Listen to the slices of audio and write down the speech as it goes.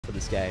for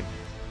this game.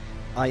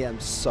 I am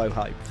so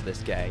hyped for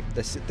this game.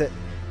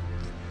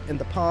 In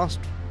the past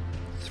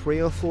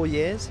 3 or 4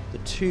 years, the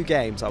 2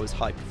 games I was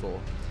hyped for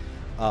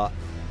are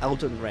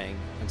Elden Ring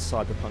and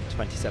Cyberpunk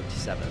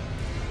 2077.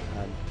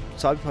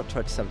 Cyberpunk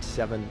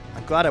 2077,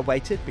 I'm glad I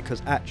waited,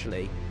 because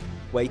actually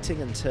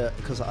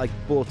because I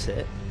bought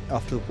it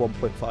after the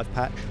 1.5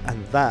 patch,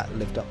 and that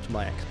lived up to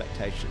my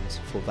expectations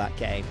for that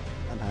game,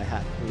 and I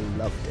had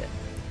loved it.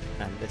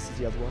 And this is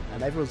the other one,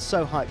 and everyone's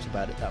so hyped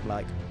about it that I'm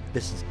like,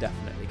 this is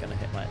definitely going to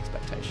hit my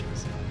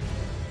expectations.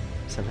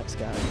 So let's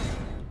go.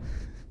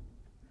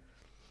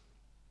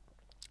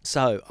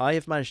 So I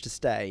have managed to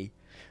stay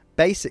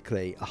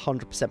basically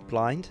 100%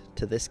 blind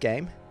to this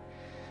game.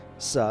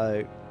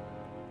 So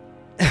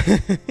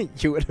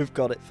you would have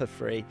got it for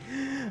free.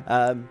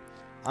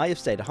 I have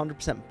stayed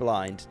 100%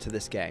 blind to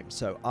this game,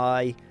 so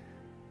I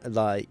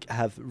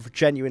have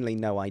genuinely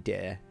no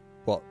idea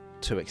what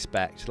to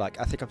expect. I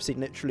think I've seen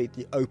literally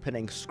the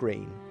opening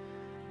screen,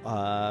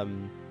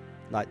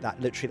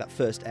 literally that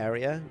first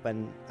area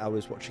when I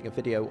was watching a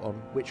video on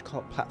which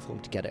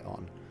platform to get it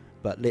on.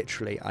 But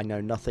literally, I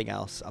know nothing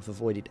else. I've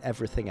avoided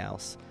everything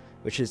else,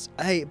 which is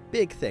a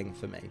big thing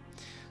for me.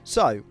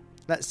 So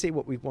let's see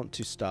what we want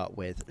to start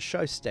with.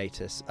 Show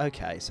status.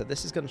 Okay, so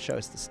this is going to show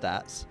us the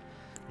stats.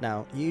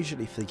 Now,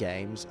 usually for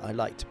games, I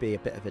like to be a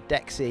bit of a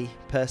Dexy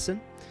person,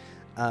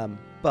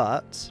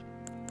 but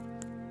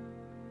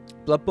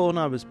Bloodborne,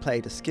 I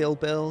played a skill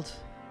build.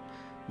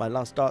 My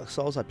last Dark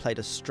Souls, I played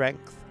a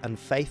strength and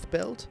faith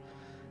build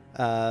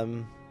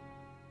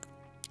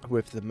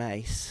with the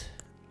mace.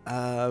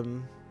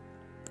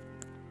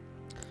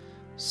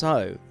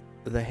 So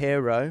the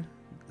hero,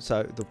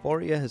 the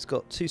warrior has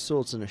got 2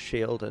 swords and a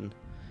shield, and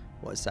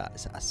what is that?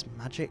 Is that a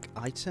magic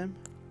item?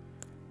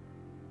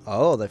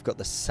 Oh, they've got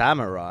the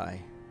samurai.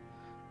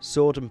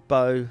 Sword and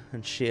bow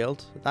and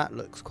shield. That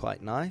looks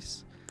quite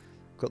nice.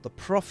 Got the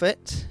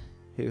prophet,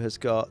 who has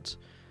got...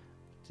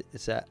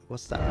 what's that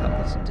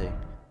button do?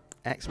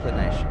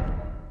 Explanation.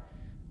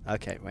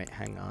 Okay, wait,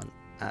 hang on.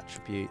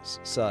 Attributes.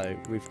 So,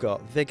 we've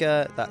got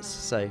vigor.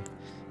 That's,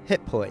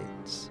 hit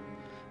points.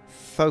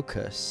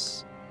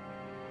 Focus.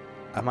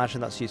 I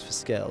imagine that's used for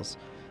skills.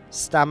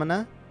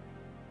 Stamina.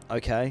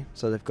 Okay,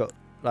 so they've got,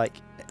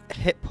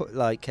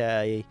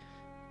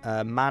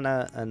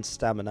 mana and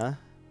stamina.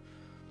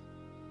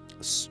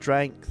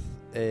 Strength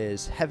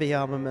is heavy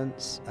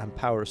armaments and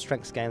power of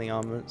strength scaling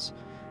armaments.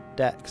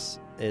 Dex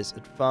is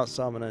advanced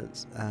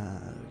armaments.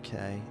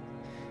 Okay.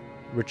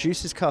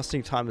 Reduces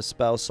casting time of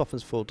spells,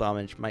 softens fall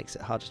damage, makes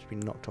it harder to be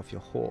knocked off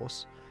your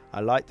horse. I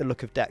like the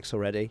look of Dex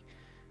already.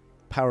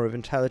 Power of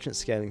intelligence,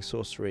 scaling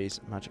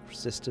sorceries, magic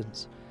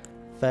resistance,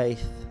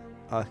 faith,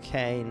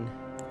 arcane.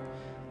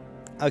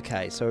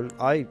 Okay, so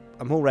I'm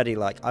already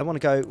I want to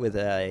go with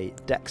a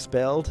Dex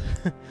build.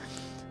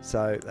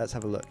 So let's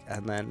have a look.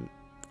 And then,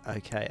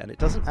 okay, and it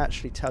doesn't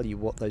actually tell you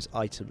what those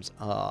items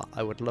are.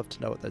 I would love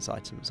to know what those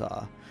items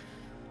are.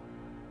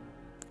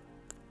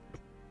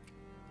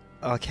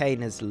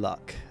 Arcane is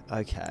luck.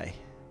 Okay,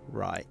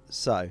 right.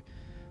 So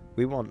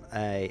we want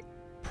a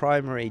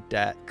primary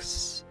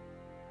Dex.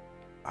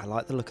 I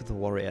like the look of the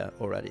warrior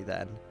already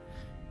then.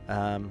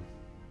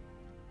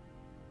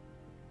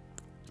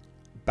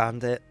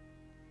 Bandit.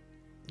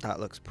 That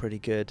looks pretty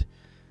good.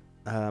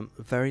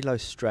 Very low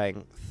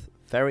strength,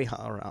 very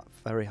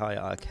high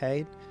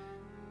arcane.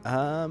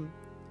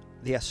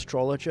 The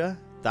astrologer,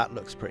 that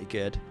looks pretty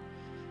good.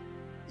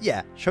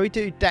 Yeah, shall we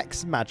do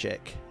Dex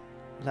magic?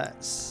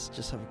 Let's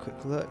just have a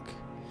quick look.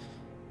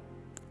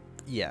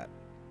 Yeah,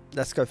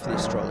 let's go for the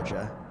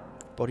astrologer.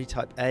 Body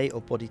type A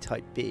or body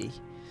type B?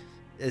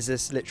 Is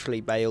this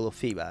literally male or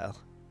female?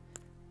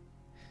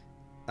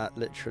 That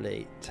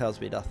literally tells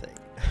me nothing.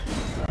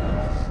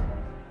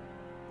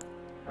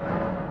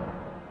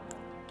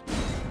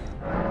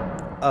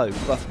 Oh,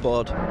 buff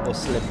bod or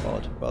slim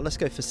bod. Well, let's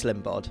go for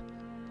slim bod.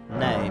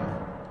 Name.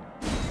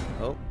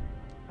 Oh,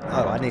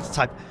 I need to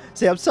type.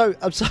 See, I'm so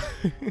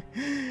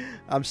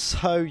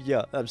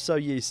young. I'm so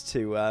used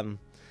to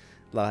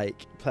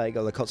playing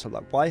on the console.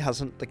 Why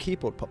hasn't the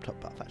keyboard popped up?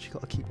 But I've actually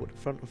got a keyboard in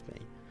front of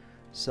me.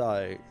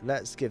 So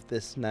let's give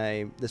this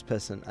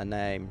person a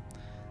name.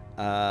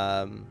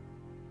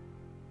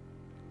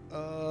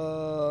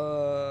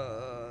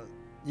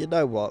 You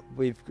know what?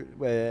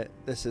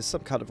 This is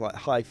some kind of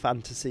high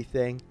fantasy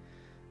thing.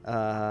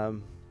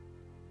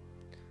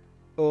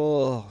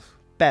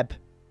 Beb.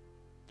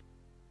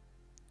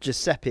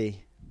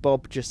 Giuseppe.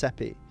 Bob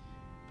Giuseppe.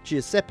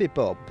 Giuseppe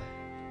Bob.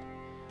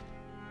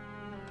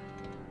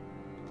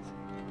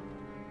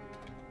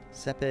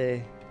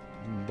 Giuseppe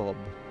Bob.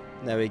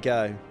 There we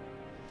go.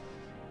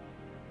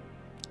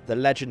 The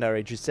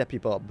legendary Giuseppe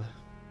Bob.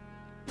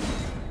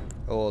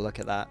 Oh, look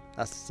at that.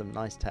 That's some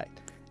nice tech.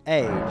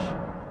 Age.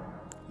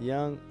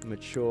 Young,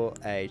 mature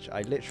age.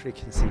 I literally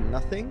can see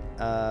nothing.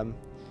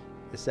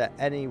 Is there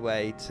any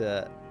way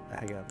to...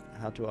 Hang on.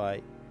 How do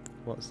I...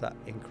 What's that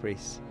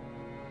increase?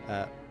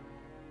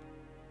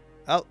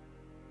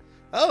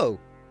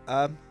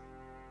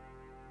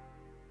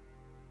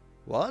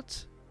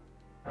 What?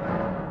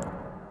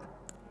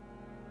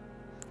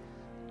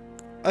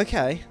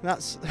 Okay,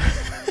 that's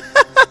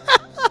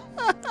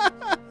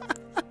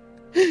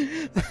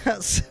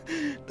that's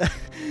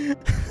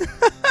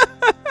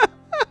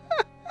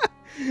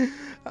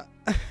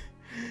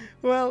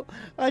well,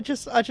 I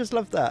just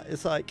love that.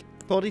 It's like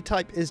body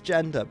type is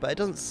gender, but it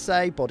doesn't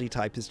say body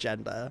type is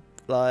gender.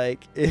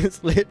 Like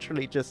it's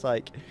literally just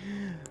like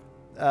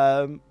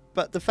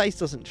but the face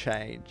doesn't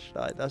change.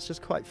 Like that's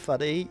just quite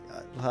funny.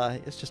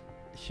 Like it's just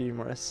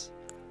humorous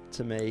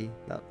to me.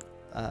 That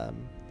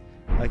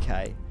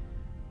okay.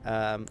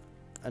 And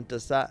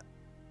does that...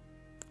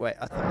 Wait,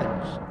 I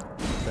thought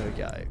there we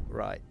go.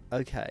 Right,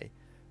 okay.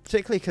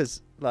 Particularly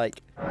because,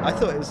 like, I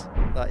thought it was...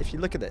 Like, if you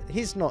look at it,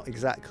 he's not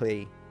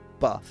exactly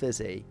buff, is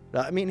he?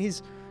 Like, I mean,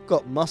 he's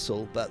got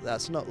muscle, but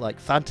that's not, like,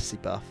 fantasy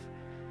buff.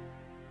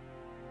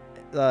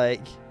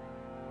 Like,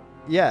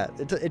 yeah,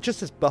 it just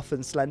says buff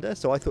and slender,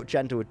 so I thought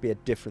gender would be a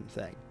different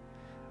thing.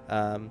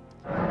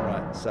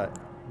 Right, so,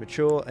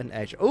 mature and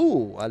age.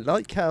 Ooh, I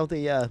like how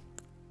the...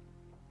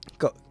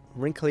 got...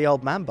 wrinkly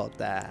old man bod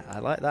there. I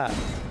like that.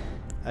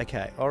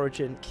 Okay,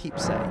 origin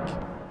keepsake.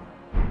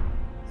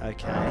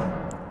 Okay.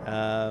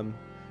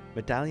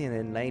 Medallion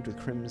inlaid with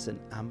crimson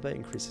amber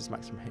increases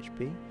maximum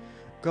HP.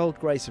 Gold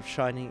grace of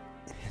shining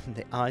in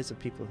the eyes of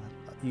people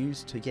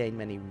used to gain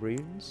many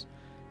runes.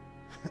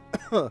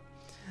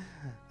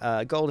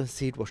 Golden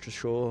seed washed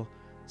ashore,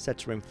 said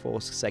to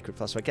reinforce sacred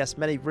flask. So I guess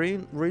many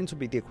runes would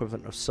be the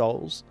equivalent of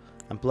souls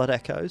and blood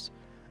echoes.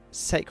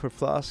 Sacred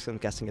flasks, I'm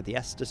guessing, are the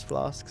Estus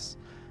flasks.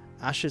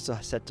 Ashes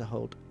are said to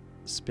hold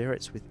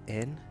spirits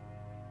within.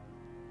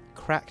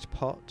 Cracked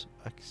pot,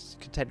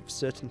 contained with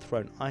certain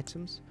thrown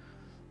items.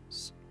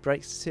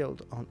 Breaks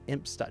sealed on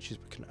imp statues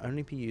but can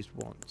only be used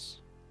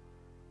once.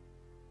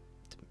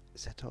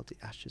 Said to hold the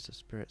ashes of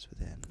spirits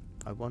within.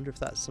 I wonder if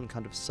that's some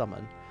kind of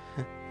summon.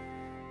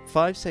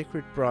 5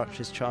 sacred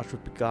branches charged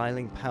with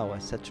beguiling power,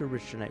 said to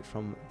originate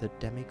from the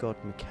demigod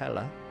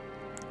Michaela.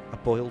 A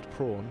boiled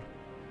prawn.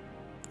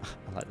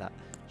 I like that.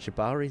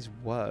 Shibari's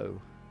woe.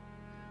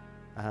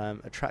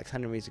 Attracts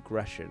enemies'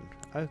 aggression.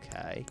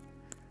 Okay.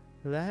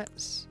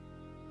 Let's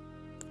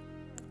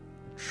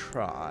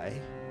try.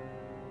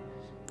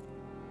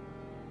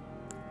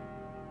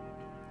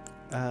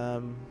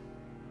 That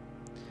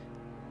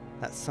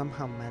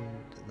somehow mend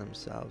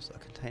themselves. A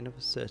container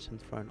with certain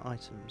thrown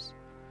items.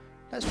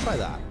 Let's try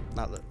that.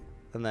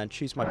 And then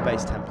choose my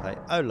base template.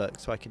 Oh look,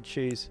 so I can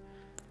choose.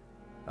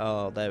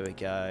 Oh, there we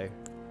go.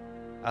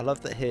 I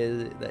love that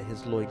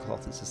his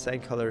loincloth is the same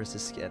colour as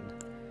his skin.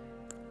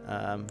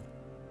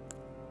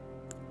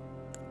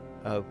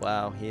 Oh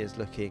wow, he is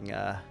looking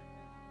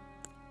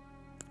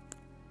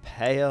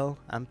pale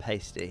and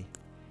pasty.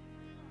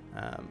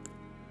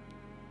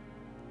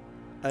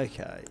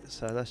 Okay,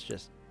 so let's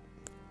just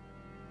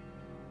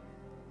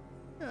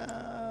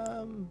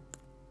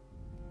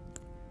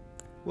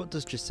what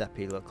does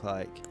Giuseppe look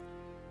like?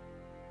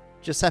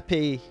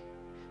 Giuseppe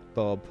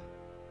Bob.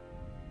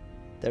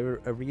 They're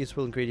a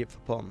reusable ingredient for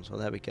bombs. Well,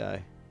 there we go.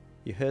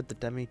 You heard the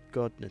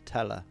demigod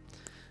Nutella.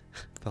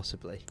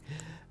 Possibly.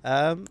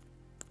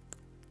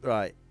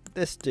 Right.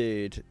 This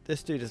dude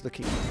is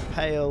looking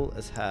pale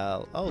as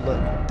hell. Oh,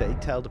 look.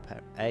 Detailed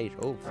age.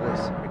 Oh,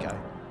 voice. Here we go.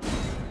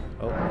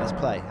 Oh, let's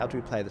play. How do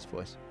we play this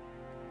voice?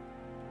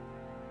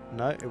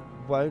 No, it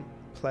won't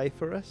play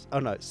for us. Oh,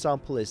 no.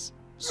 Sample is...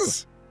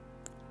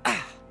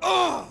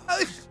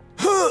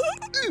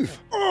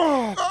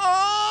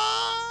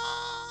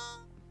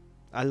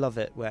 I love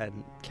it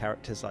when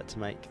characters like to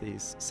make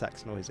these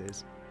sex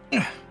noises.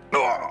 Right.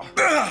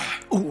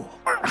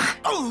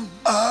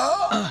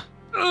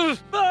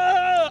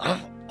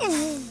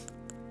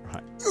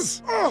 Let's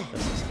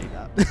just do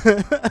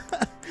that.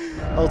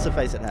 Alter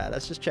face and hair.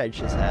 Let's just change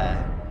his hair.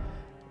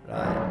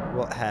 Right.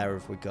 What hair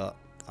have we got?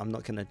 I'm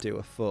not going to do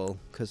a full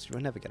because we're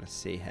never going to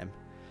see him.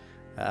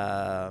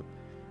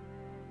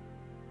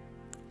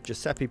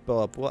 Giuseppe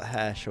Bob, what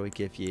hair shall we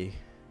give you?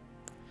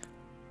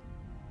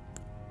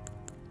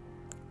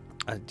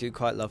 I do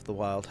quite love the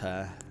wild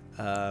hair.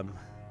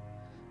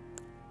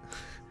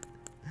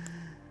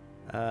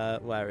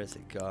 Where is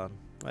it gone?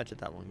 Where did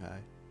that one go?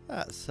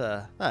 That's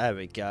there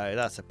we go.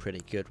 That's a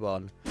pretty good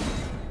one.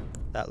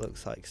 That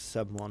looks like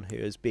someone who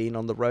has been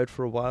on the road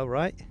for a while,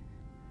 right?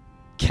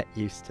 Get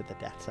used to the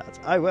death sounds.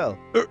 I will.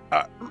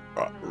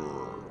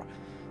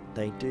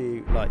 They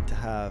do like to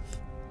have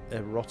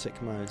erotic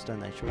modes,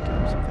 don't they? Should we give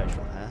them some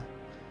facial hair?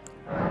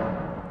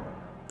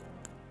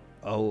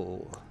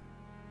 Oh.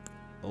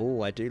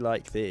 Oh, I do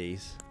like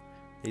these.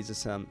 These are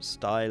some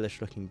stylish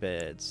looking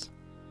beards.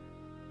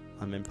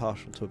 I'm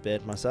impartial to a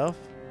beard myself.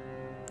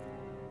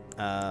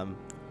 I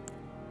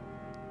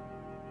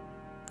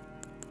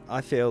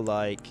feel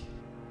like...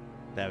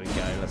 There we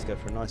go. Let's go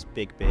for a nice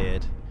big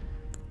beard.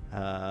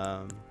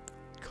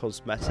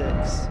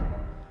 Cosmetics.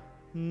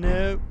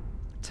 No.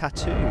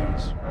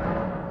 Tattoos.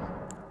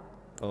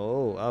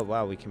 Oh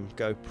wow, we can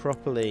go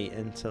properly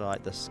into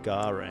like the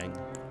scarring.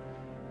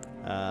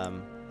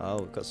 Oh,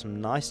 we've got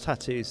some nice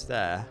tattoos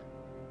there.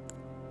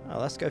 Oh,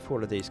 let's go for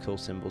one of these cool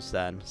symbols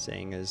then,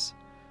 seeing as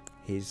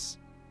he's...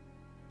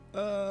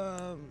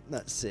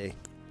 let's see.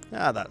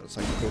 Ah, that looks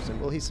like a cool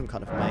symbol. He's some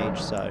kind of mage,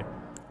 so...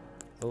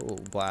 Oh,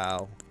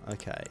 wow.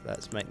 Okay,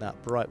 let's make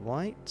that bright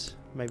white.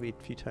 Maybe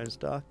a few tones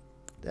dark.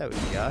 There we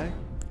go.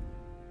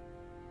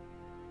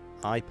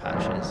 Eye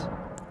patches.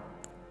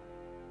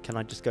 Can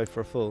I just go for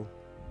a full?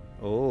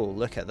 Oh,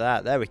 look at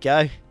that. There we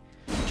go.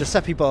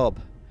 Giuseppe Bob.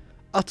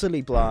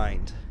 Utterly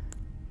blind.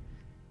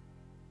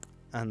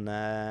 And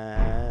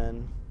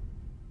then...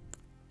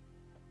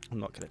 I'm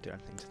not going to do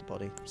anything to the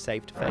body.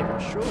 Save to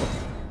favourite, sure.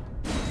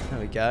 There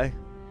we go.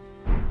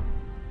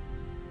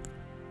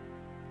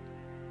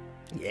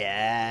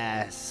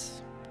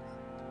 Yes!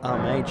 Our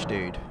mage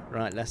dude.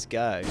 Right, let's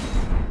go.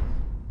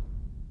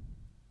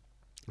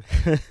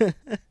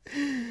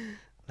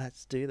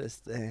 Let's do this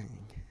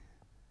thing.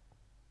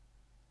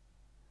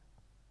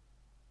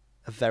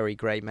 A very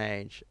grey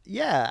mage.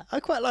 Yeah, I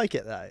quite like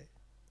it though.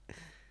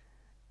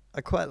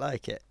 I quite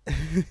like it.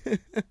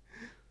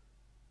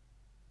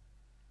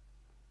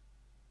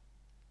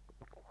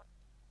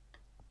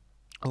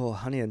 Oh,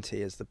 honey and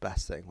tea is the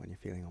best thing when you're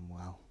feeling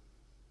unwell.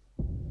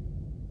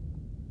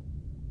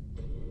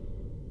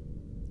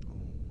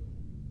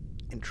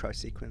 Intro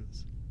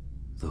sequence.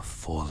 The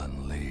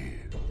fallen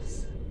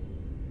leaves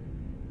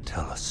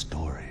tell a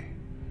story.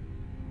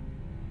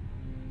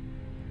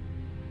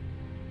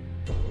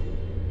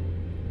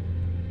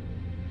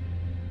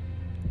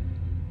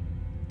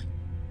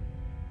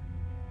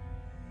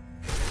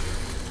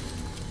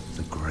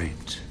 The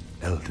great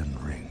Elden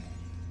Ring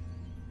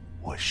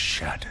was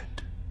shattered.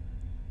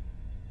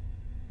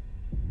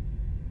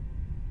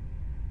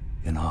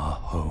 In our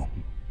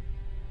home,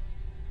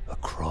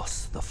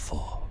 across the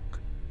fog,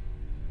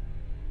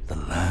 the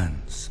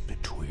lands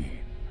between.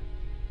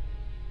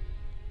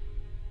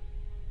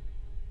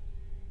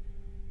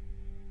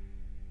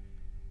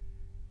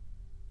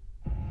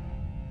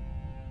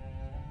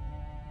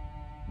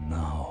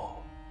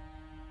 Now,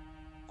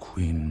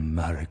 Queen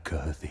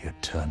Marika the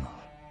Eternal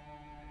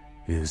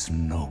is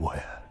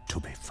nowhere to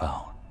be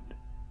found.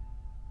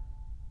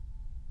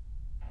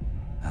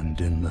 And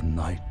in the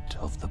night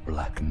of the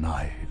Black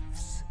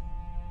Knives,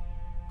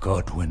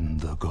 Godwyn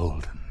the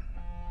Golden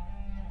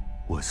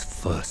was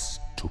first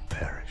to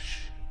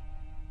perish.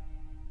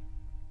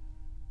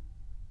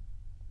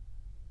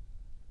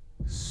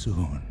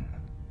 Soon,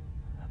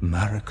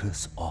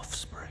 Marika's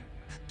offspring,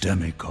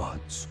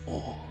 demigods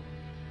all,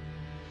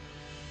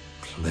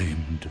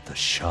 claimed the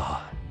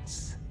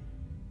shards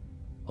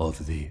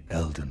of the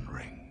Elden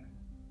Ring.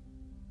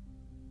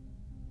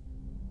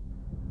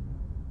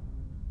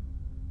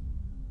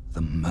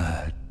 The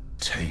mad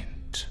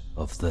taint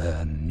of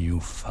their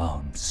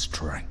newfound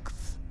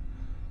strength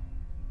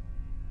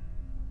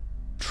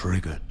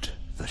triggered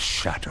the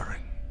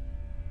shattering.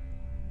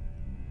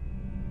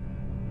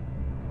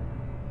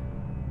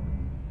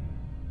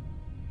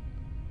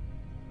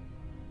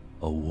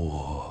 A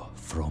war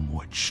from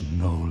which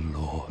no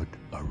lord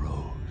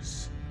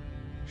arose.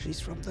 She's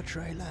from the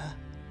trailer.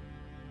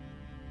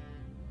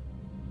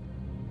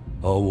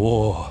 A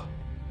war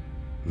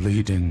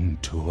leading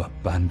to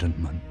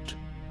abandonment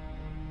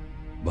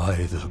by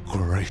the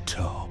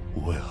greater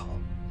will.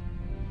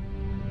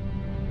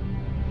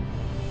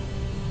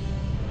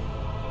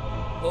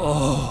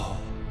 Oh,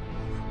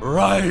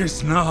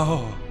 rise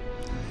now,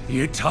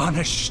 ye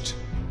tarnished,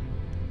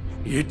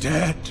 ye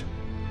dead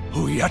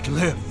who yet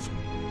live.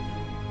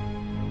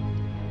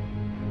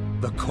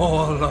 The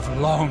call of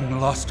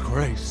long-lost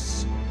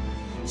grace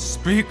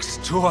speaks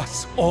to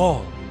us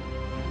all.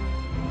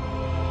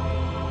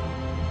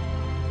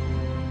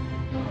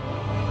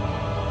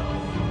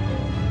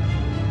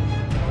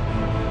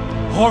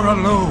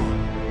 Horalu,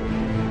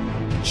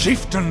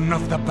 chieftain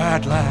of the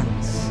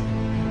Badlands,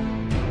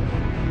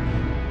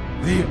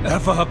 the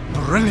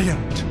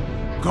ever-brilliant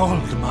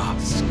Gold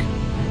Mask,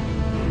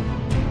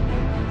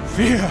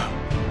 Fear,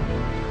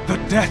 the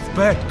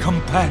deathbed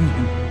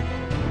companion,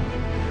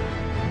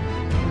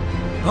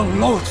 the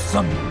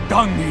loathsome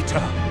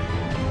dung-eater,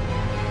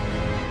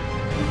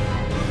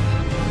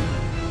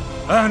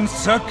 and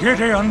Sir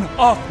Gideon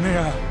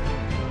Ofnir,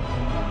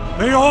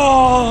 the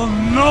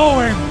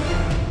all-knowing.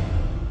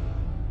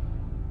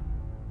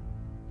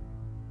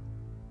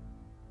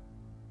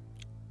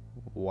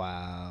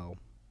 Wow.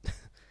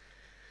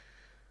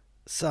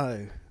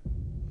 So,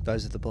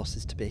 those are the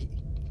bosses to beat.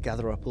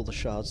 Gather up all the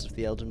shards of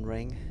the Elden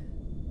Ring.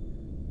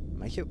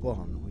 Make it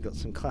one. We've got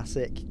some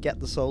classic get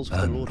the souls for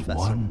the Lord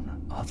Vessel.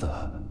 One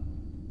other,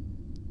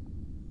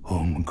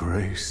 whom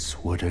grace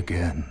would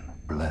again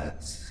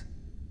bless.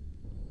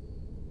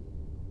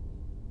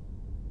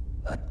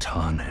 A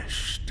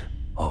tarnished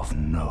of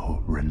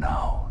no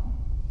renown.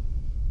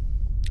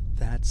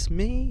 That's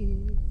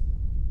me.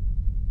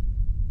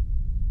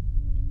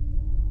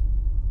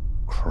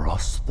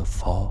 Cross the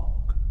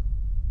fog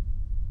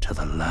to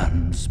the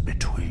lands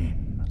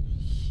between.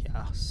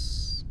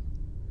 Yes.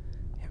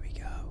 Here we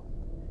go.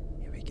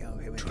 Here we go.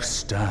 Here we go. To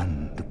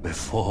stand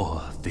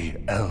before the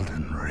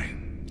Elden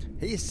Ring.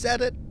 He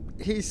said it.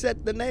 He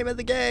said the name of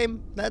the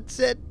game. That's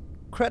it.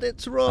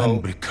 Credits roll.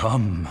 And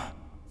become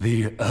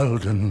the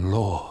Elden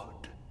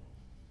Lord.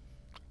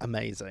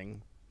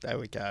 Amazing. There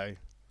we go.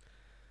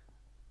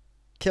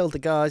 Kill the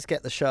guys,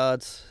 get the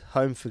shards,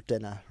 home for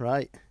dinner,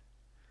 right?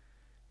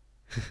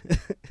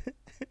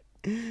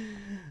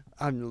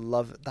 I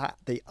love that.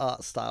 The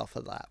art style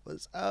for that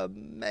was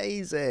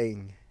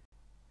amazing.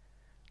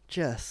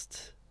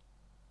 Just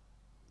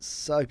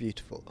so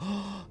beautiful.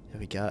 Here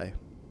we go.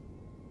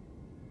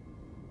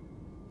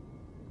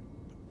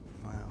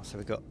 Wow, so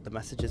we got the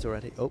messages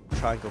already. Oh,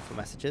 triangle for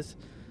messages.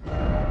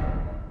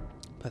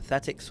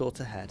 Pathetic sort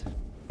ahead.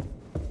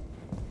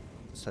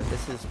 So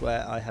this is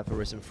where I have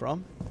arisen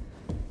from.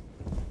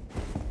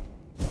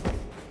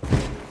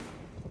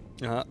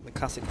 The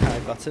classic parry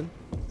button,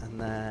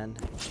 and then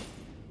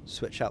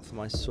switch out for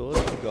my sword.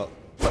 We've got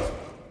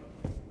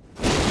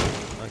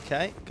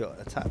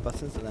attack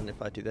buttons, and then if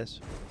I do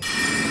this,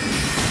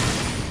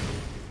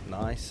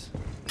 nice.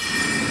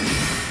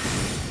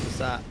 Does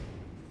that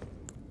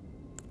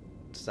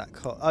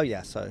oh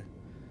yeah, so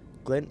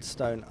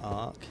glintstone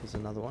arc is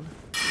another one.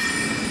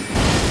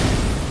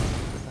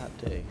 What does that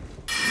do?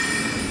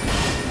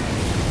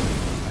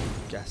 I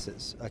guess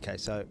it's okay.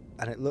 So,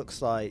 and it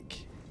looks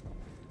like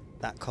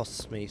that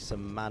costs me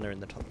some mana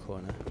in the top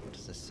corner. What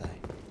does this say?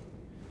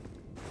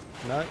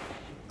 No.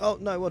 Oh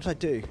no, what did I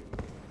do?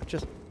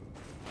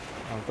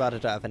 I'm glad I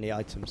don't have any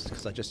items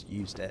because I just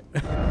used it.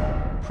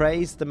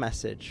 Praise the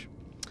message.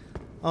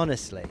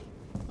 Honestly.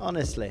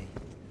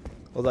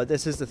 Although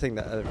this is the thing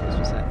that everyone's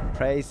been saying.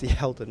 Praise the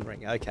Elden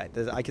Ring. Okay,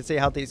 I can see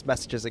how these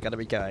messages are going to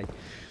be going.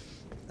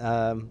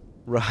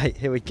 Right,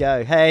 here we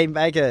go. Hey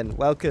Megan,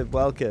 welcome.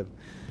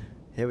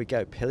 Here we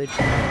go. Pillage.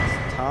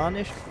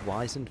 Tarnished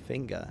wizened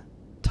finger.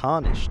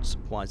 Tarnished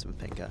wizened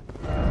finger.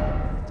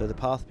 Though the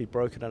path be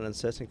broken and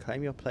uncertain,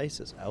 claim your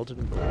place as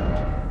Elden Lord.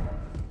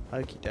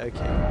 Okie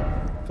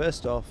dokie.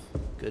 First off,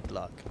 good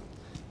luck.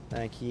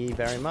 Thank you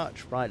very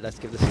much. Right, let's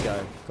give this a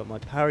go. Got my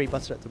parry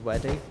button at the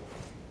ready.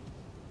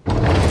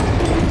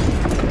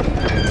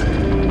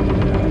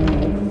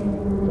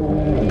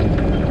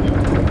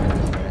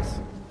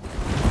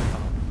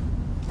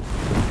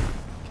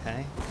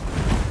 Okay.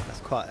 That's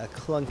quite a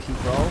clunky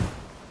roll.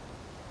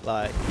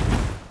 Like,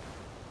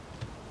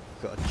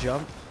 got a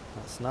jump.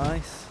 That's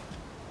nice.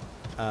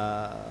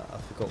 I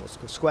forgot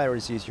what square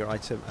is use your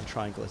item and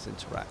triangle is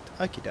interact.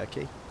 Okie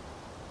dokie.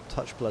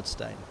 Touch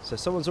bloodstain. So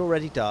someone's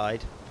already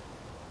died.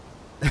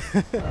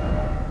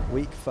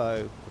 Weak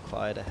foe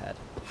required ahead.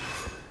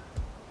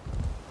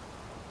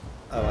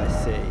 Oh, I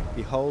see.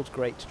 Behold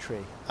great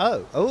tree.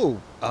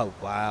 Oh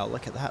wow,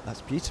 look at that.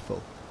 That's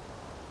beautiful.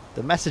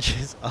 The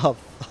messages are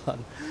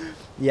fun.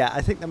 Yeah,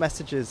 I think the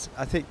messages,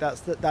 I think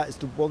that is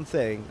the one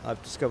thing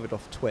I've discovered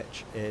off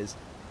Twitch is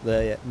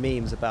the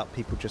memes about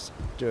people just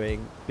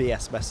doing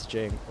BS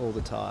messaging all the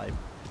time.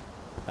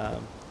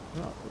 Well,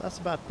 that's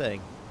a bad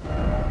thing.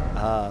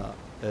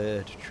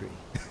 Erd tree.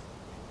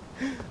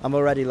 I'm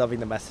already loving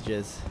the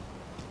messages.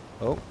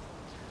 Oh,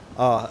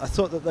 I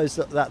thought that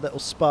that little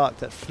spark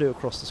that flew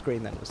across the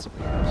screen then was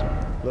something else.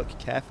 Look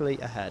carefully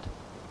ahead.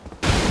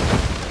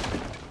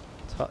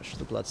 Touch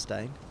the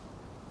bloodstain.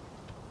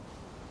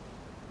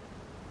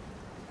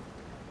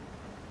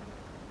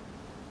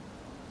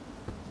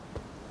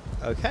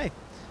 Okay.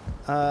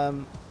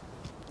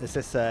 Does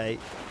this say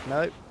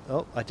no?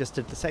 Oh, I just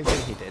did the same thing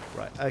he did.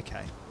 Right.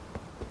 Okay.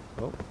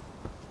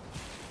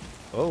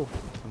 Oh,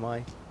 am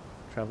I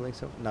traveling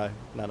some? No.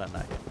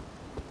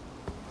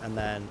 And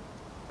then,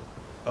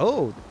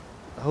 oh,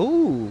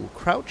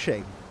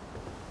 crouching.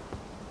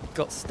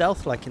 Got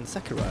stealth like in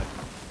Sekiro.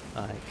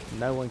 Like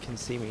no one can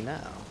see me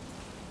now.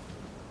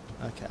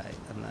 Okay,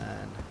 and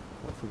then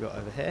what have we got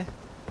over here?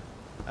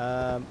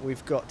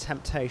 We've got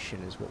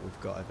temptation is what we've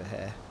got over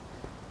here.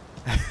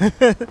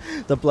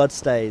 The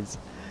bloodstains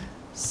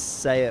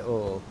say it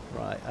all.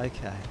 Right,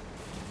 okay.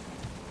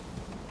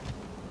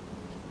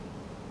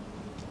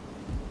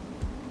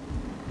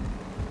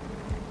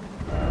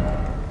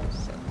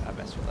 So I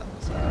messed with that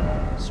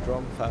one.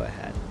 Strong foe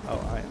ahead. Oh,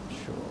 I am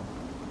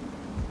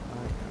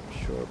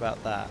sure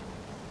about that.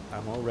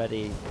 I'm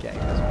already getting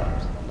this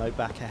vibes. No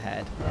back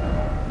ahead.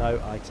 No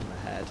item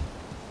ahead.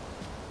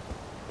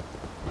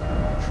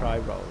 Try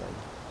rolling.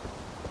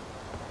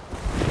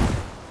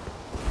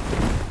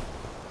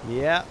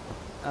 Yeah,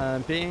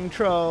 I'm being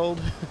trolled.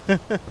 What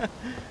did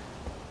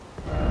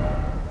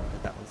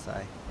that one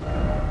say?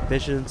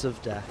 Visions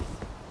of death.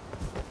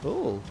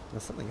 Oh,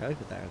 there's something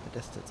over there in the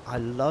distance. I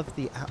love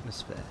the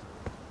atmosphere.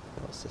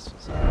 What's this one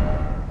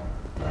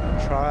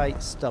say? Try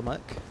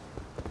stomach.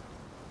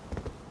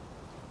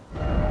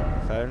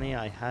 If only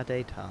I had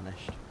a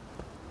tarnished.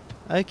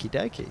 Okie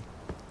dokie.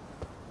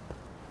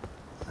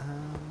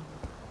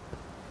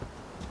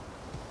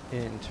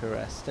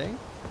 Interesting.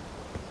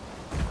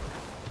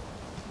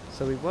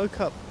 So we woke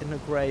up in a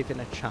grave in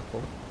a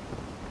chapel.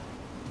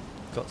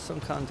 Got some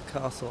kind of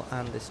castle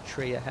and this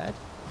tree ahead.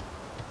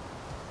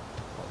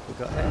 What have we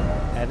got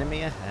here?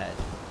 Enemy ahead.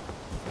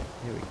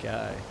 Here we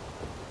go.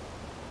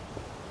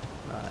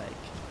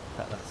 Like,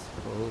 that's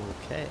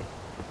okay.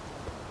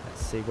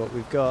 Let's see what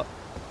we've got.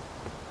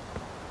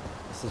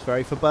 This is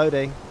very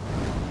foreboding.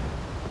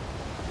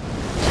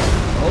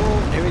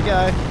 Oh, here we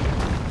go.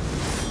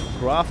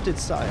 Crafted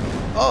sign.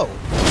 Oh!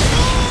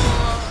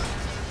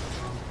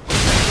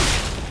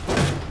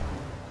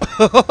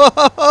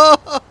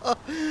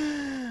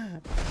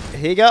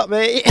 He got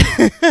me.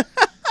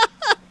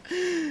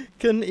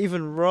 Couldn't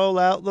even roll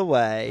out the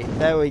way.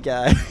 There we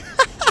go.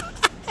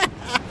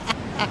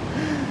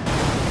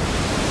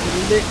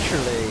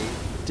 Literally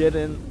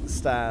didn't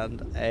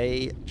stand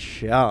a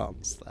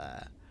chance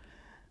there.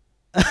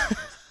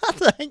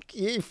 Thank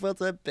you for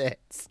the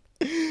bits.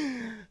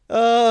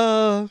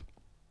 And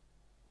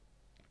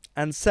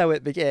so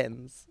it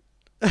begins.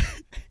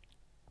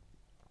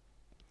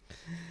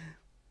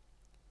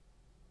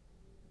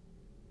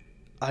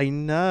 I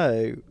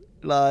know,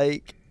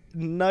 like,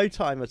 no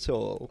time at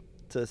all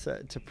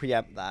to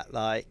preempt that.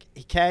 Like,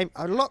 he came,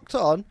 I locked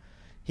on,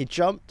 he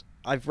jumped,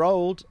 I've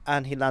rolled,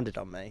 and he landed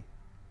on me.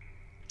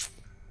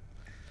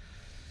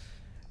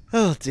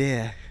 Oh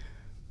dear.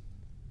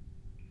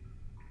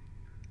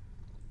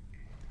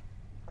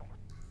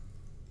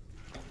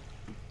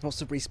 What's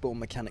the respawn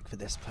mechanic for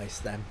this place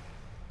then?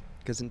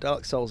 Because in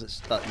Dark Souls it's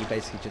that you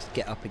basically just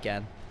get up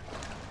again.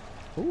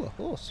 Ooh, a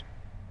horse.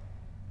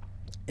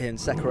 In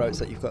Sekiro it's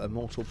that you've got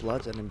immortal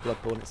blood, and in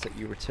Bloodborne it's that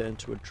you return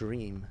to a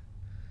dream.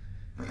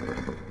 A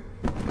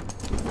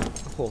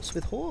horse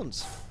with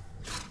horns.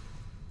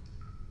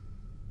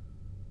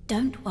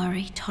 Don't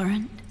worry,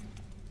 Torrent.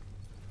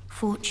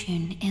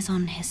 Fortune is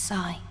on his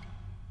side.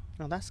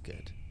 Oh, that's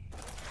good.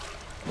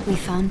 We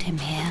found him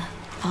here,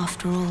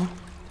 after all.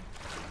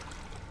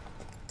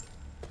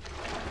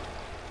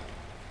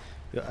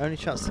 Your only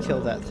chance to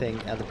kill that thing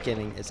at the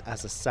beginning is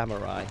as a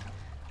samurai,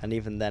 and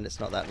even then it's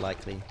not that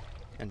likely.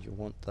 And you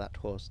want that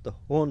horse, the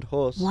horned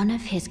horse. One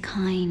of his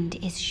kind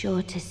is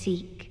sure to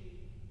seek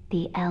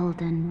the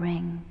Elden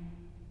Ring.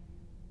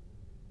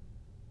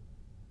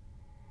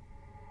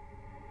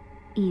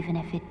 Even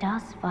if it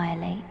does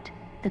violate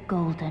the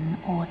Golden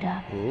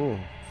Order. Ooh,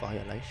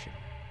 violation.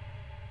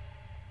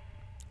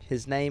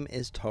 His name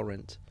is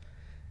Torrent.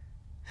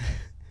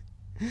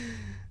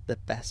 The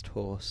best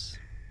horse.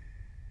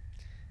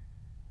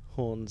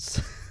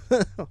 Horns.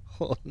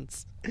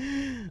 Horns.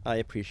 I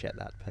appreciate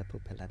that,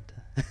 Purple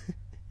Polenta.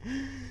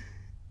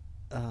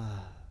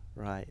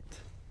 Right.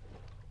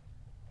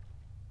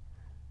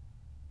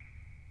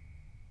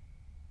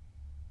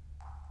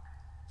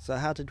 So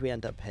how did we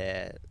end up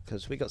here?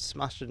 Because we got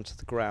smashed into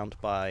the ground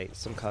by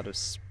some kind of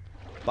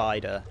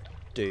spider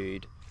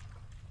dude.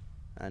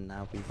 And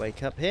now we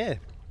wake up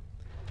here.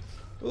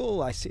 Oh,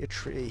 I see a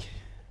tree.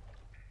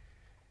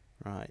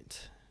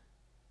 Right.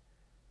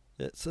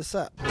 It's a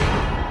sap.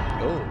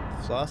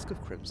 Oh, flask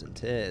of crimson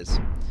tears.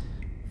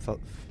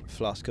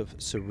 Flask of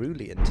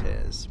cerulean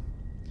tears.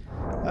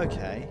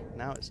 Okay,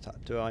 now it's time.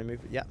 Do I move?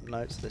 Yep,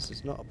 no, so this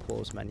is not a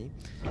pause menu.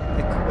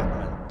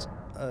 Equipment.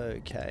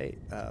 Okay.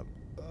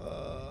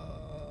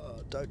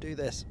 Don't do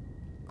this.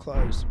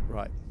 Close.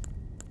 Right.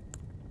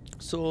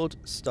 Sword,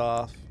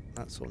 staff.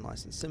 That's all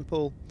nice and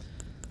simple.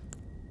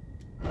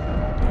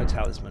 No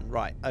talisman.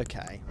 Right,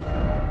 okay.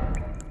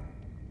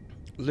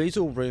 Lose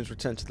all runes,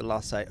 return to the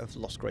last state of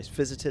Lost Grace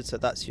visited, so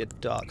that's your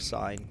dark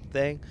sign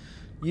thing.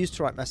 Used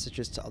to write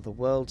messages to other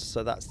worlds,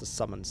 so that's the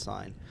summon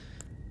sign.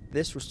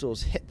 This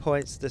restores hit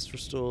points, this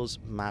restores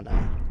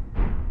mana.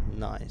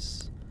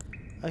 Nice.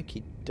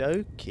 Okie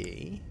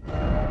dokie.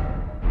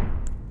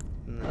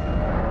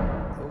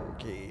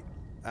 Okay.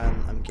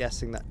 And I'm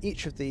guessing that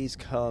each of these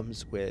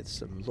comes with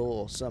some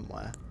lore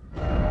somewhere.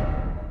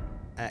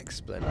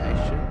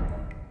 Explanation.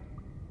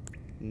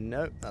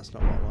 Nope, that's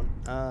not what I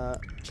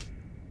want.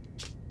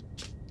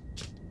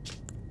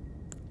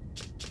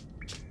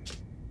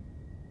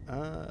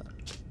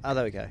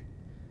 There we go.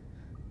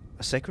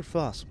 A sacred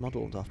flask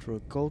modelled after a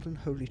golden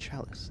holy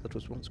chalice that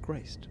was once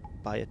graced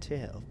by a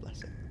tear of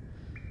blessing.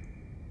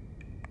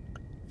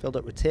 Filled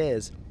up with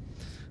tears.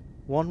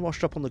 One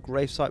washed up on the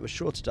gravesite was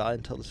sure to die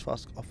until this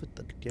flask offered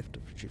the gift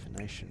of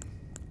rejuvenation.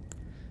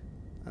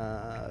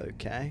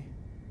 Okay.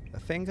 A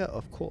finger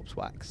of corpse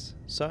wax.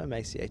 So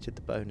emaciated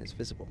the bone is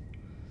visible.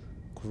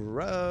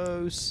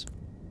 Gross.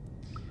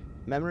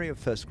 Memory of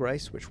first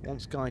grace, which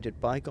once guided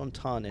bygone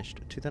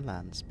tarnished to the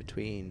lands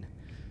between.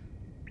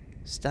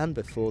 Stand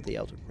before the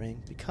Elden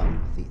Ring,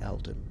 become the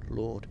Elden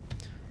Lord.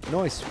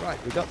 Nice,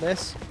 right, we got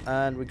this,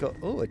 and we got,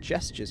 oh, a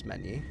gestures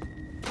menu.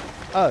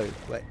 Oh,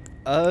 wait,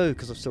 oh,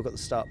 because I've still got the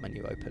start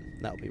menu open,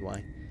 that'll be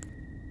why.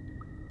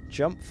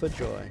 Jump for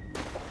joy.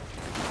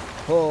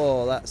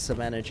 Oh, that's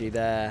some energy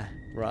there.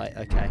 Right,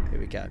 okay, here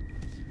we go.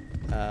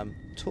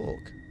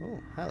 Talk, oh,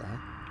 hello.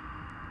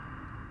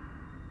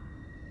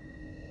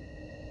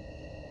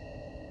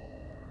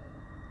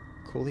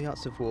 Call the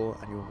arts of war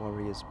and your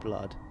warrior's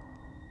blood.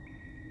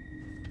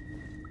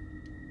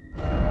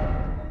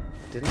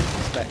 Didn't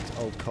expect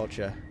old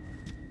codger.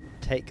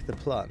 Take the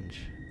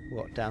plunge.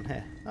 What, down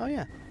here? Oh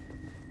yeah.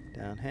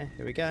 Down here.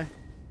 Here we go.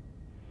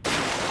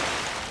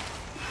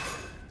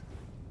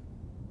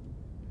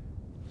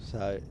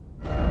 So,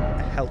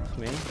 help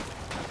me.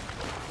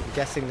 I'm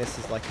guessing this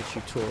is like a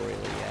tutorial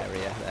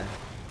area there.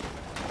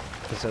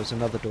 Because there was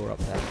another door up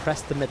there.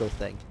 Press the middle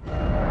thing.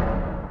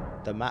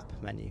 The map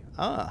menu.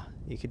 Ah,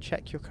 you can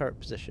check your current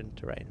position,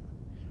 terrain.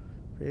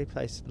 Really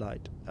place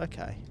light.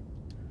 Okay.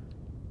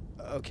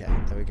 Okay,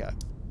 there we go.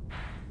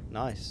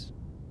 Nice.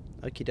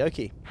 Okie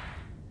dokie.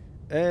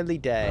 Early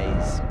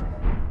days.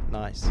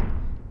 Nice.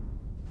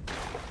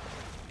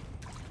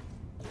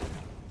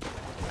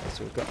 Okay,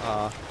 so we've got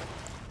our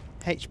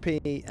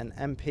HP and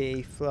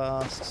MP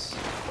flasks.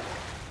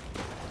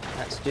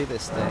 Let's do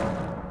this thing.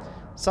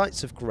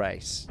 Sites of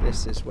Grace.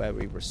 This is where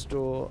we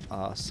restore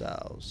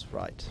ourselves.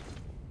 Right.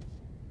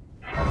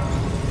 Ooh,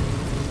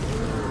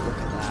 look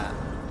at that.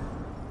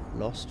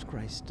 Lost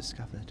Grace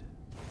discovered.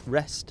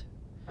 Rest.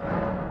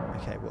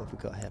 Okay, what have we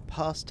got here?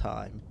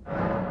 Pastime.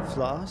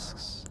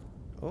 Flasks.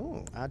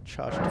 Oh, add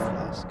charge to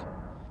flask.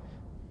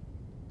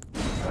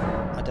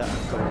 I don't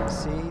have golden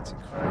seeds.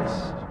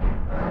 Increase.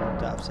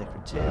 Don't have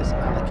sacred tears.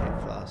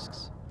 Allocate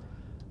flasks.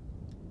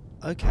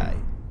 Okay.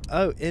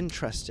 Oh,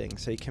 interesting.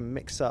 So you can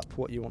mix up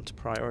what you want to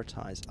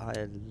prioritize.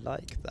 I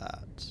like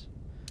that.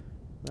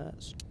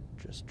 Let's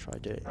just try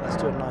doing it. Let's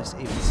do a nice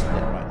even split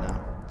right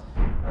now.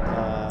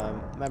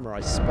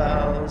 Memorize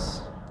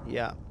spells.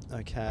 Yeah,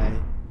 okay.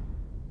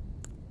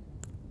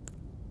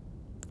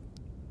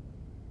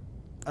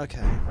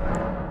 Okay.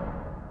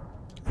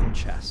 And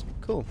chest.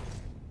 Cool.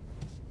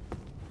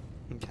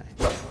 Okay.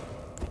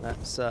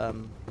 Let's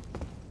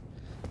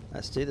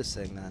do this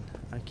thing then.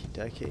 Okie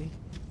dokie.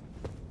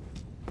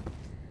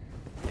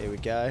 Here we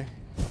go.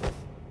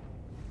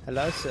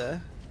 Hello,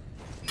 sir.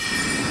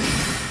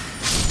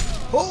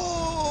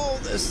 Oh,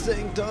 this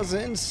thing does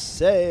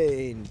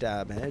insane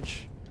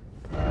damage.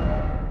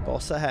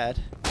 Boss ahead.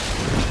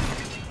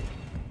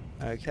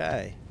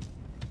 Okay.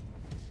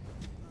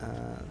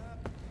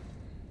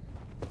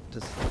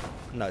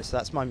 No, so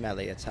that's my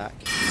melee attack.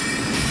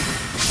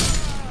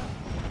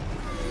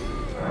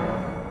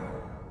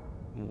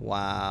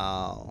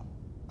 Wow.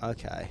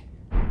 Okay.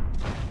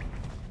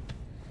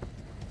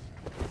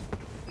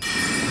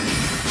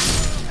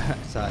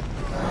 So,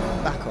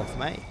 back off,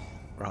 mate.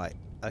 Right,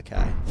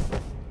 okay.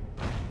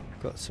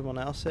 Got someone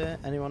else here?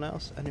 Anyone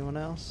else? Anyone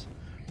else?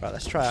 Right,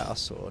 let's try out our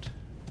sword.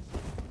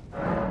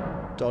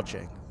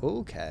 Dodging.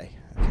 Okay,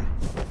 okay.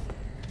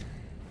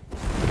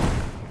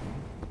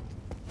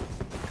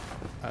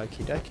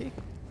 Okie dokie.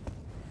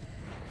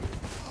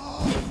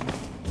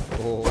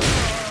 Oh,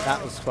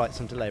 that was quite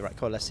some delay. Right,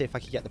 cool. Let's see if I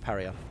can get the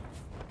parry on.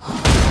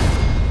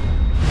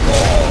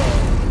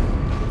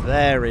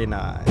 Very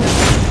nice.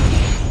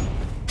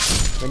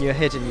 When you're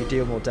hidden, you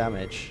deal more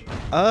damage.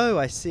 Oh,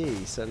 I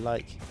see. So,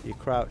 like, you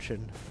crouch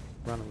and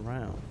run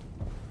around.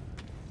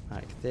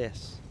 Like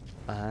this.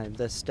 I'm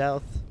the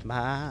stealth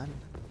man.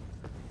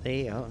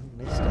 The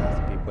only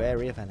stealth. Be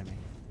wary of enemy.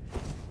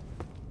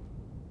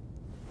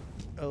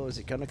 Oh, is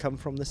it going to come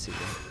from the ceiling?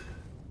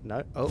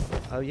 No. Oh,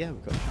 oh yeah,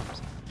 we've got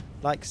jumps.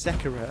 Like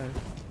Sekiro.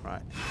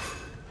 Right.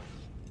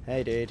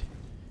 Hey, dude.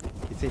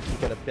 You think you're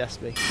going to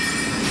best me?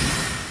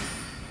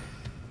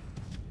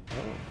 Oh.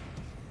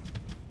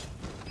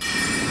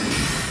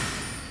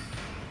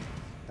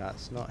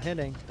 That's not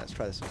hitting. Let's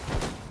try this one.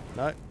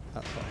 No,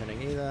 that's not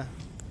hitting either.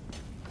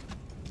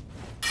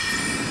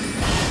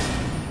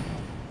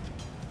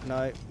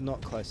 No,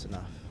 not close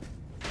enough.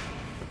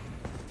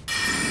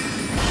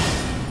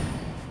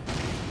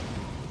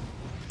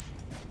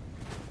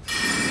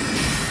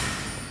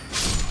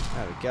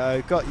 There we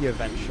go. Got you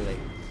eventually.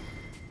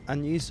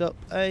 And used up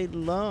a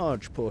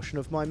large portion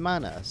of my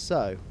mana.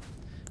 So,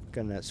 I'm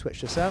going to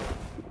switch this out.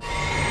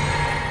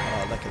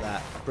 Oh, look at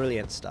that.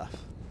 Brilliant stuff.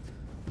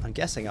 I'm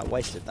guessing I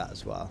wasted that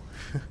as well.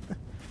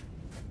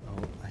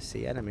 Oh, I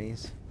see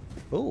enemies.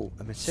 Oh,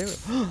 a material.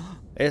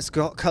 It's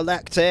got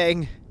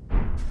collecting!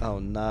 Oh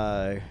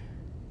no.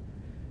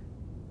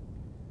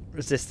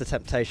 Resist the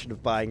temptation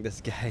of buying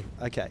this game.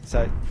 Okay,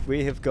 so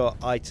we have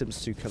got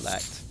items to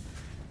collect.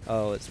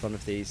 Oh, it's one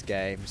of these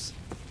games.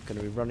 I'm going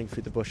to be running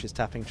through the bushes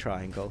tapping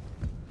triangle.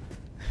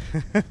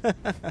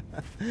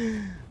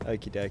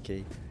 Okie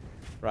dokie.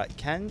 Right,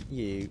 can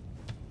you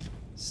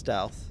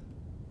stealth?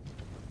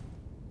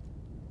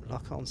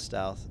 Lock on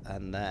stealth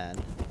and then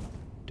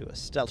do a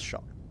stealth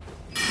shot.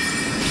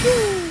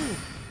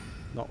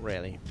 Not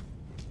really.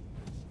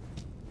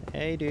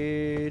 Hey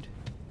dude,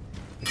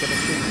 you're gonna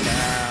shoot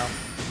now.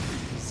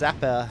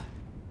 Zapper.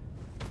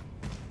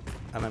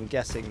 And I'm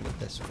guessing that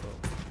this will.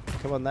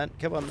 Come on then,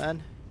 come on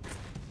then.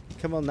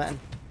 Come on then.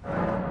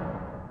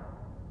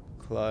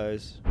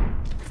 Close.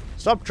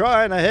 Stop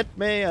trying to hit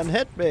me and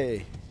hit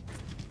me.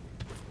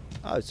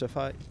 Oh, so if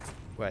I...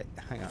 Wait,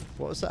 hang on.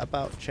 What was that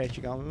about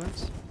changing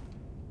armaments?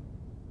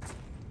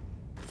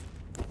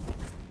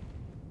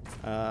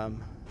 No.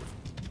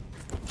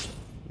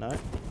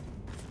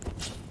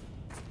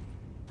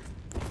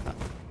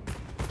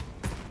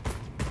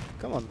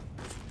 Come on.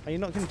 Are you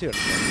not going to do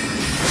anything?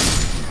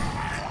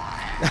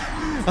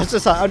 I'm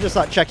just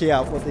like checking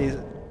out what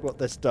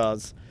this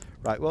does.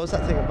 Right, what was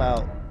that thing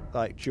about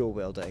like dual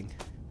wielding?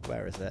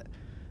 Where is it?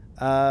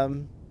 How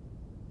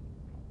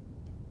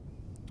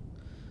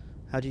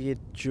do you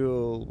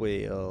dual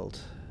wield?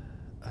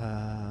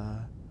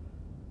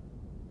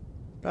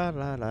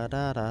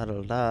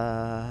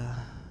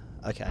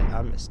 Okay,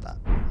 I missed that.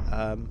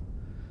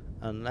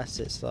 Unless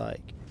it's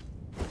like...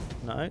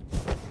 No.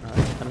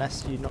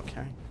 Unless you're not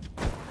carrying...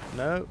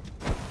 No.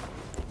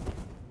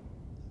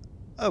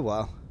 Oh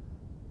well.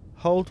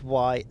 Hold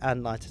Y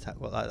and light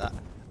attack. What, like that?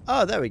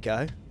 Oh, there we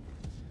go.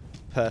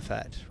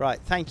 Perfect. Right,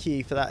 thank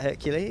you for that,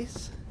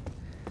 Hercules.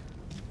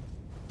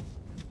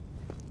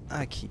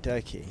 Okie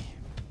dokie.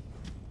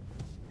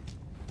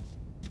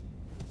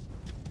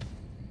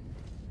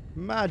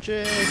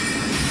 Magic!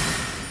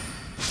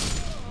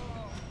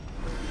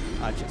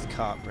 I just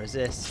can't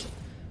resist.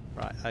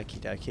 Right, okie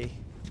dokie.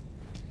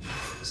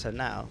 So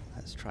now,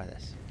 let's try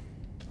this.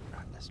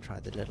 Right, let's try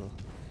the little...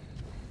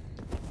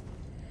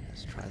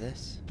 Let's try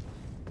this.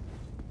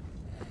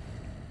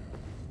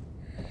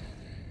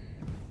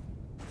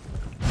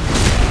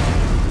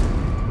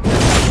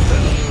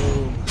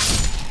 Boom!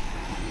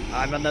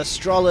 I'm an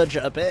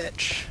astrologer,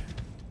 bitch!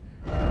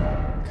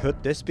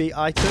 Could this be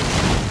item?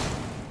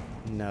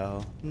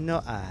 No,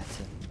 not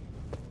item.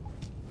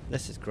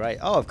 This is great.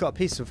 Oh, I've got a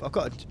piece of... I've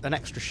got an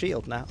extra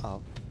shield now.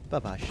 Oh,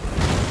 bye-bye shield.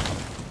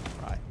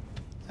 Right.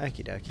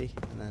 Okie dokie.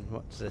 And then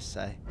what does this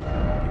say?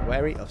 Be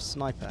wary of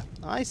sniper.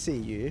 I see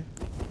you.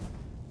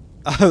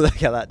 Oh,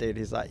 look at that dude.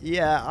 He's like,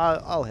 yeah,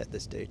 I'll hit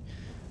this dude.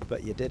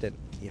 But you didn't.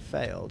 You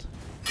failed.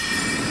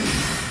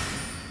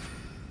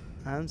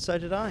 And so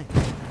did I.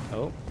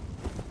 Oh.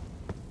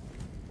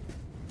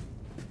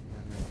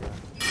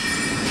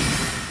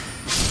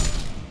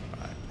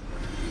 Right.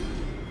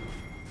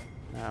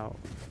 Now,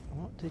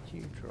 what did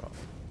you drop?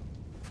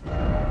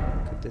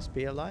 Could this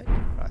be a light?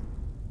 Right.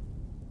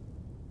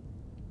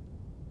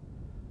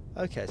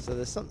 Okay, so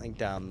there's something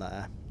down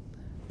there.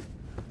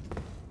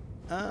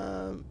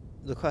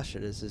 The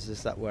question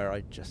is that where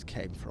I just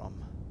came from?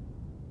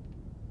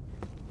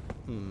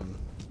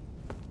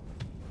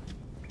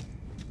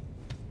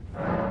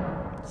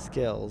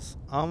 Skills.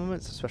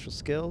 Armaments and special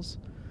skills.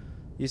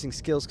 Using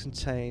skills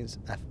contains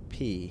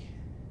FP.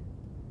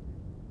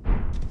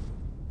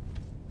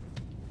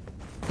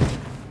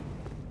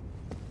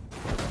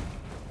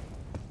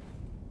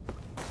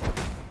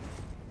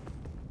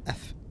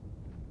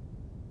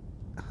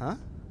 Huh?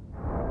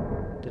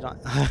 Did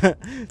I?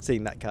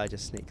 Seeing that guy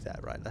just sneak there.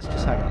 Right, let's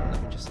just hang on.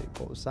 Let me just see.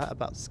 What was that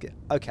about skill?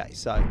 Okay,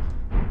 so...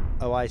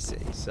 Oh, I see.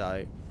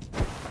 So...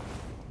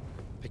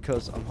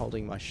 Because I'm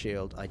holding my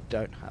shield, I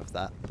don't have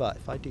that. But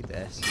if I do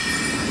this...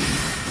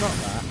 Not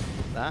that.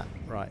 That.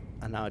 Right.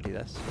 And now I do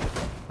this.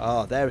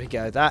 Oh, there we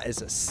go. That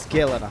is a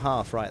skill and a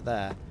half right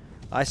there.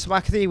 I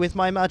smack thee with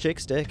my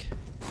magic stick.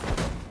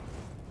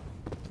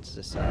 What does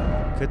this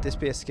say? Could this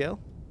be a skill?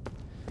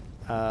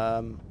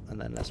 And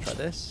then let's try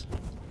this.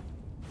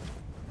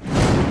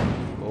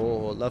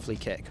 Oh, lovely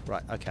kick.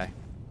 Right, okay.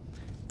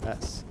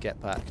 Let's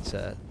get back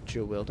to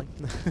dual wielding.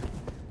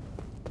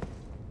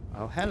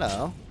 Oh,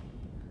 hello.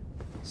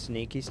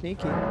 Sneaky,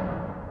 sneaky.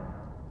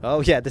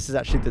 Oh, yeah, this is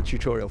actually the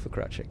tutorial for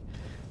crouching.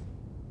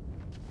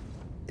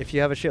 If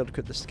you have a shield,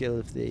 could the skill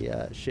of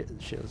the shield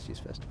is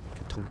used first.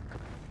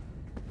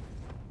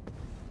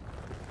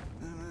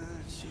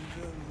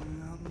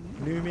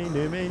 New me,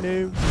 new me,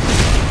 new.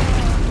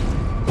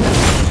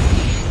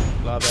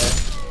 Love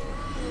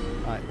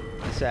it. Right.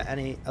 Is there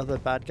any other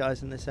bad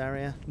guys in this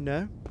area?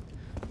 No?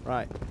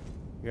 Right.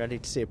 You ready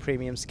to see a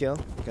premium skill?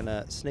 I'm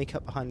gonna sneak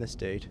up behind this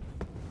dude.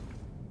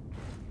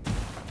 I'm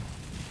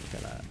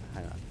gonna...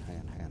 Hang on.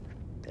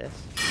 This?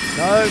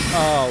 No!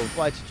 Oh,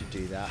 why did you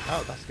do that?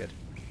 Oh, that's good.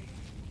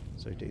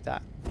 So we do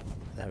that.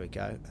 There we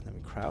go. And then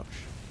we crouch.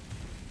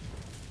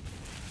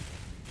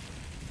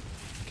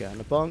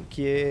 Gonna bonk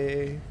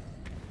you.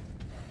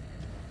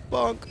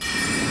 Bonk!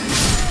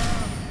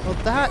 Well,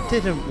 that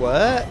didn't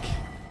work.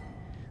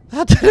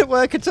 That didn't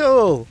work at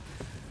all.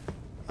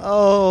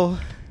 Oh.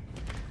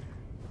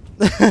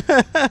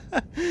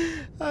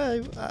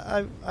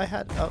 I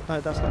had... Oh, no,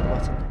 that's not the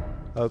button.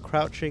 Oh,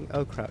 crouching.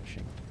 Oh,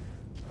 crouching.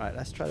 Right,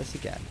 let's try this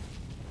again.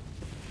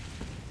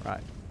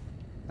 Right.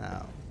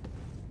 Now.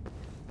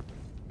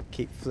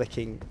 Keep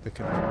flicking the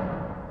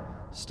control.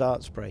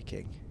 Starts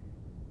breaking.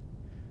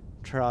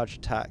 Charge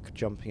attack,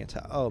 jumping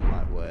attack. Oh,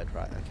 my word.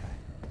 Right, okay.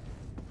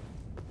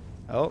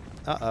 Oh,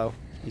 uh-oh.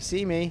 You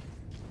see me.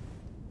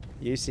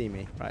 You see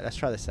me. Right, let's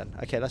try this then.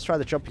 Okay, let's try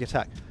the jumping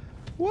attack.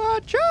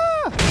 Watcha!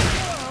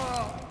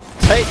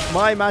 Take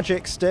my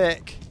magic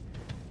stick.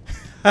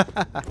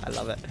 I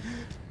love it.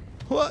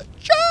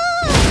 Watcha!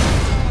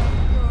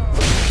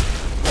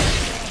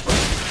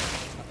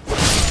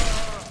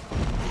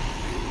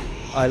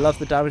 I love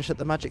the damage that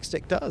the magic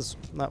stick does.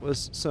 That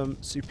was some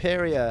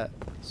superior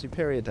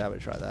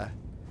damage right there.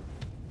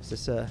 Is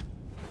this a...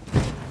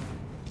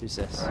 Who's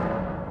this?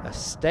 A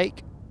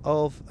stake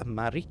of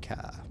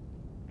Marika.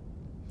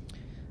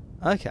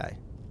 Okay.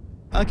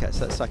 Okay,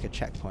 so that's like a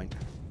checkpoint.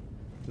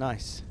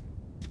 Nice.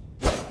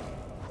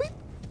 Wheep.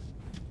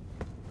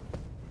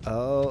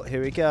 Oh,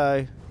 here we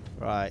go.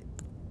 Right.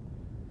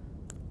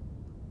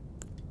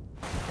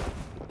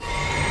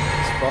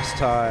 It's boss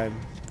time.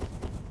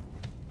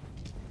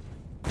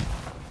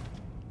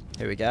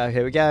 Here we go,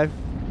 here we go.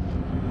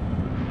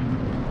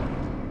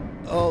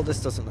 Oh,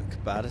 this doesn't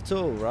look bad at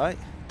all, right?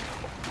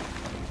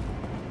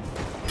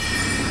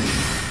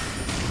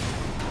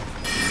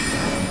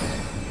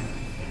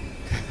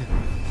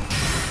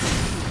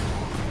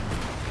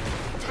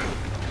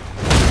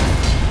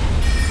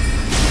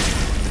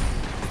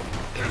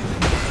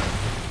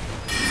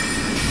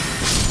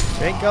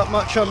 You ain't got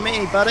much on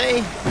me,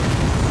 buddy.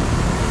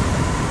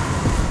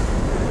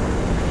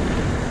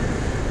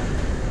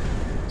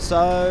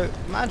 So,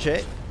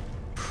 magic,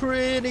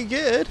 pretty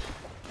good,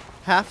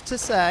 have to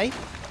say.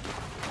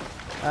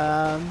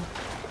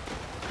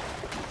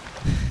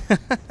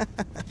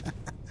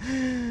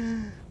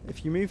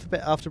 If you move a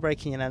bit after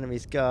breaking an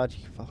enemy's guard,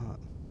 you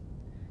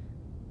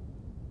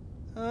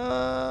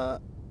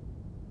can...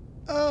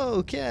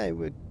 okay,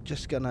 we're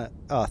just gonna...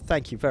 Oh,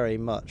 thank you very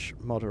much,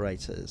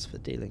 moderators, for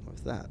dealing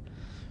with that.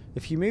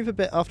 If you move a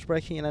bit after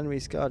breaking an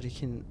enemy's guard, you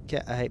can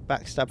get a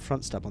backstab,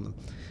 front stab on them.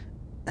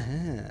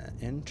 Ah,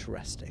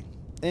 interesting.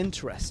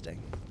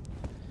 Interesting.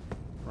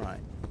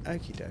 Right,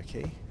 okie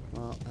dokie.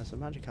 Well, there's a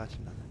magic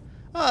item down there.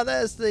 Ah,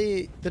 there's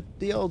the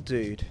old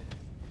dude.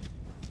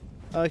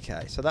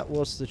 Okay, so that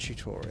was the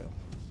tutorial.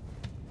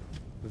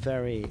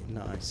 Very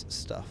nice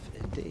stuff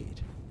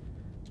indeed.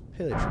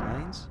 Pillage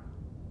remains.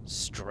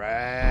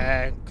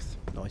 Strength.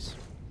 Nice.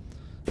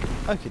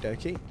 Okie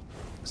dokie.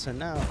 So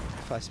now,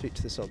 if I speak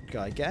to this old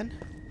guy again.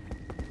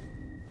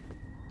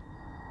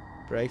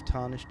 Brave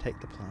tarnish, take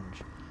the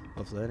plunge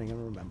of learning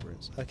and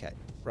remembrance. Okay,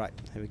 right,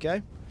 here we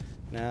go.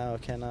 Now,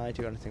 can I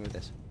do anything with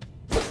this?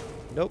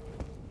 Nope.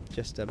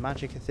 Just a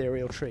magic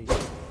ethereal tree.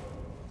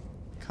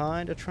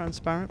 Kinda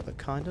transparent, but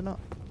kinda not.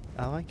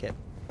 I like it.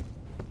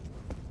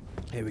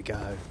 Here we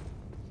go.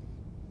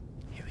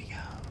 Here we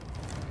go.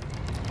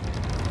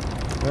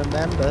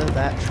 Remember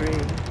that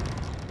tree.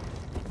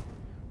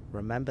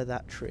 Remember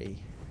that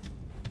tree.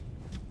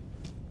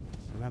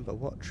 Remember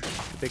what tree?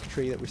 The big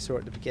tree that we saw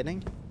at the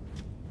beginning?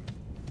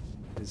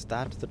 Is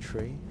that the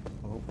tree?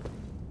 Oh.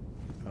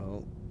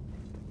 Oh.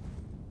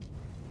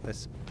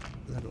 This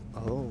little...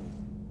 Oh.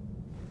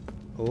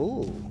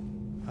 Oh.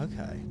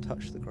 Okay.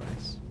 Touch the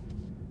grace.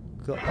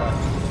 Got that.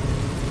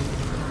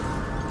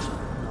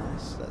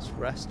 Nice. Let's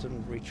rest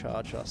and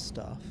recharge our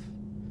stuff.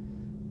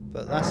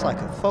 But that's like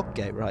a fog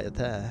gate right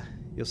there.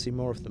 You'll see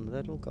more of them.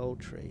 Little gold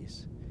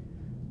trees.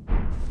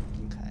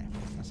 Okay.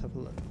 Let's have a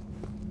look.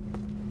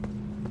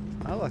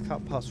 Oh, I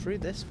can't pass through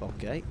this fog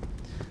gate.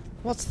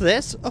 What's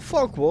this? A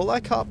fog wall I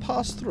can't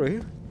pass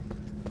through?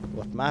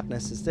 What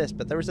madness is this?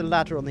 But there is a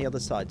ladder on the other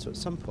side, so at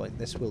some point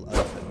this will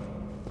open.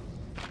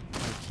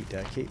 Okie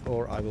dokie.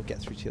 Or I will get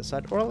through to your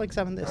side, or I'll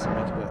examine this and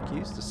make it work.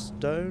 Use the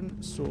stone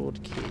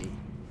sword key.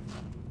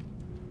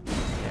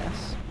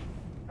 Yes.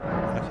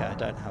 Okay, I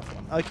don't have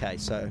one. Okay,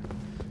 so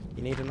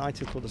you need an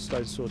item called a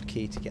stone sword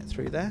key to get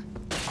through there.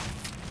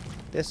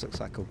 This looks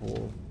like a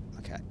wall.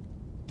 Okay.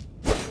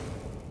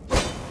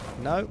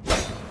 No.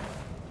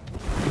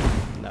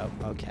 No,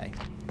 okay.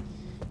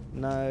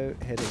 No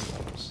hidden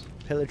walls.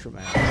 Pillage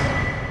remains.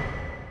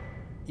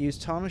 Use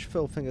tarnish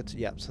fill finger to...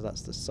 Yep, so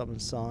that's the summon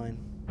sign.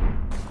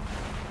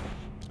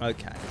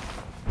 Okay.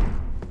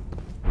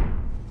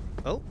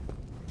 Oh.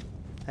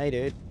 Hey,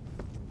 dude.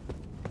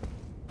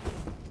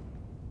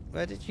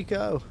 Where did you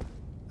go?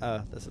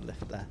 Oh, there's a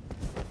lift there.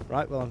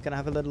 Right, well, I'm going to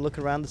have a little look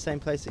around the same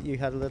place that you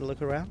had a little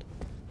look around.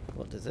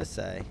 What does this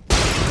say?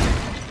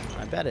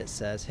 I bet it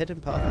says hidden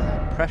path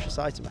ahead, precious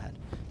item ahead.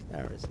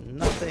 There is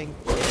nothing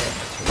here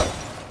at all.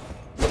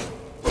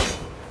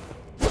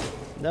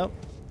 Nope.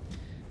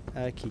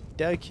 Okie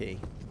dokie.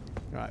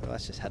 Right, well,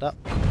 let's just head up.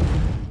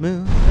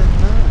 Move at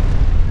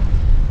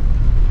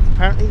night.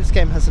 Apparently this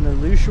game has an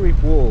illusory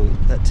wall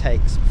that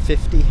takes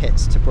 50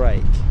 hits to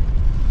break.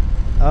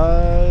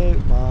 Oh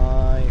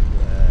my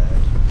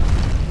word.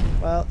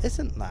 Well,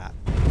 isn't that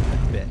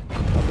a bit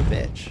of a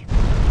bitch?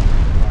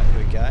 Right,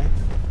 here we go.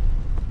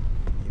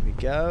 Here we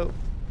go.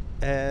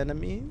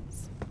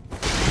 Enemies.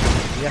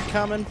 You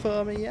coming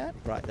for me yet?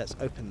 Right, let's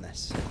open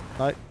this.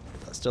 Nope,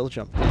 that's still a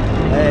jump.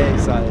 Hey,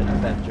 Silent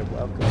Avenger,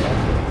 welcome,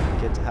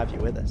 welcome. Good to have you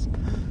with us.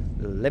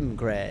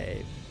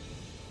 Limgrave.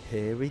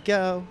 Here we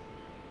go.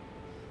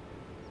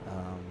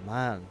 Oh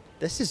man,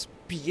 this is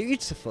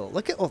beautiful.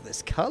 Look at all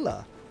this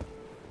colour.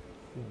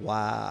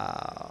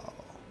 Wow.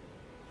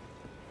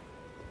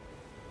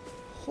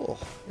 Oh,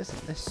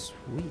 isn't this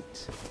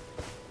sweet?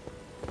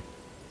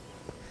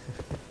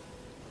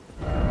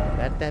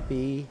 Let there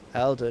be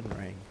Elden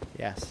Ring.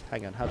 Yes,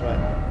 hang on, how do I...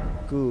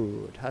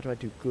 Good. How do I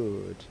do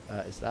good?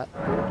 Is that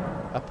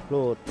good?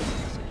 Upload this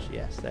message.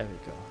 Yes, there we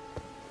go.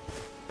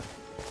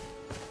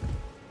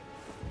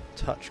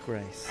 Touch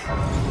grace.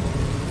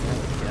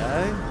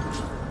 There we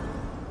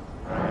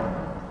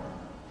go.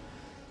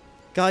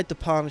 Guide the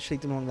Parnish,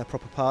 lead them along their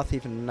proper path.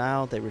 Even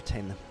now, they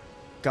retain them.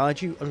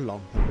 Guide you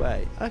along the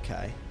way.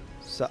 Okay.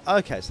 So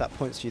that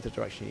points you the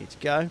direction you need to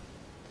go.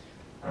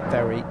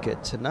 Very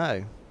good to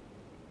know.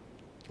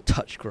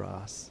 Touch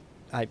grass.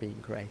 I mean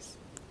grace.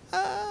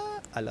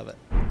 I love it.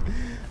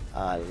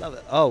 I love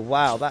it. Oh,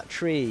 wow, that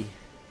tree.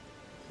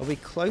 Are we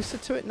closer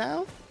to it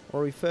now?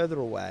 Or are we further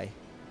away?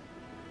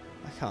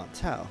 I can't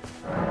tell.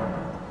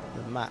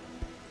 The map.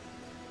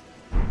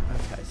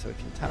 Okay, so we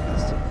can tap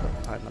this to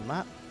find the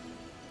map.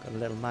 Got a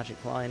little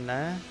magic line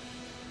there.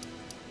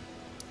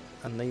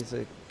 And these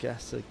are,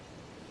 guess,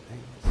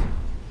 things.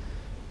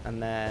 And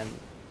then,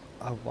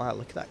 oh wow,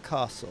 look at that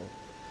castle.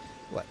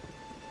 What?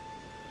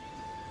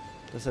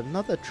 There's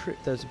another tree.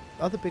 There's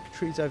other big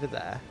trees over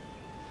there.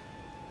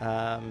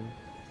 Oh,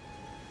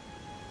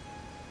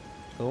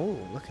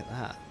 look at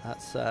that.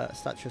 That's a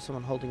statue of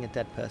someone holding a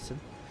dead person.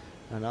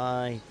 And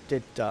I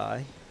did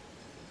die.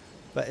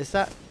 But is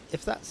that...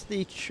 If that's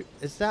the...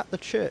 is that the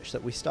church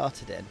that we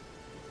started in?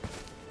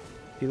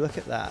 If you look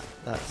at that,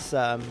 that's...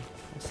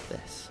 what's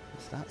this?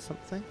 Is that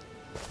something?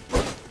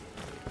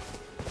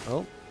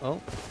 Oh,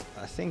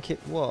 I think it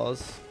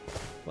was...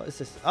 What is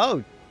this?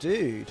 Oh,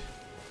 dude!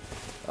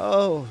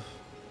 Oh!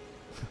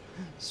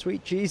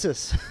 Sweet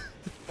Jesus!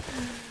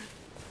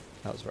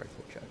 That was a very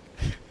poor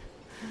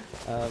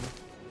joke.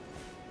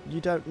 You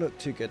don't look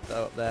too good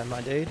though up there,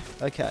 my dude.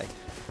 Okay.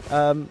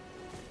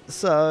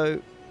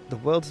 So the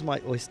world is my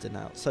oyster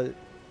now. So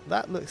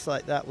that looks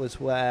like that was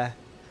where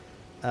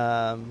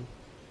that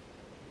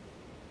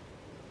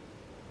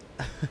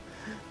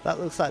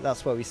looks like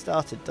that's where we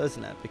started,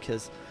 doesn't it?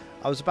 Because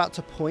I was about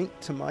to point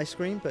to my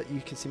screen, but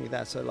you can see me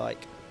there. So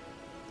like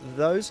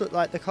those look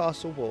like the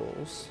castle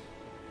walls.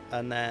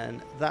 And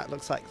then that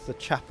looks like the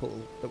chapel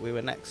that we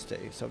were next to.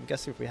 So I'm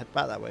guessing if we head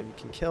back that way, we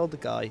can kill the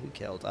guy who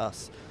killed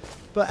us.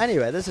 But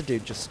anyway, there's a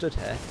dude just stood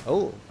here.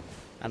 Oh,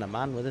 and a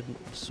man with a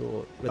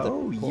sword. With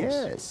Oh, a horse.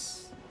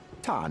 yes.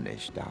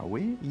 Tarnished, are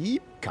we?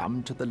 Yep.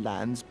 Come to the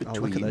lands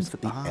between for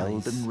the eyes.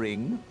 Elden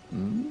Ring.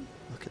 Hmm?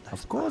 Look at those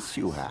Of course eyes.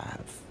 you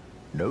have.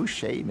 No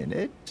shame in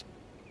it.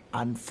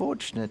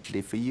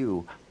 Unfortunately for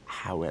you,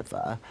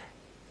 however,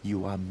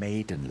 you are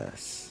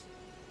maidenless.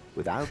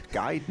 Without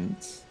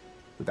guidance,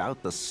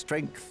 without the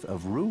strength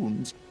of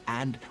runes,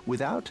 and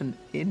without an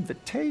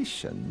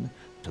invitation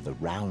to the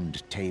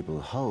Round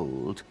Table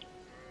Hold,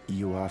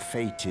 you are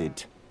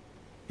fated,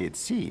 it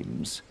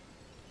seems,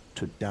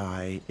 to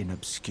die in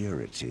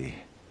obscurity.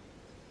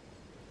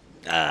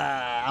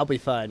 I'll be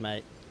fine,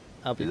 mate.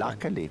 I'll be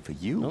Luckily for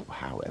you, fine.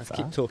 Let's however,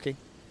 keep talking.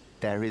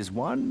 there is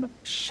one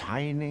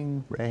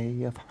shining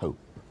ray of hope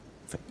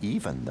for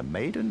even the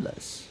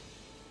maidenless.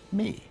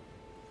 Me.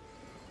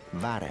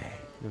 Vare.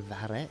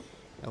 Vare?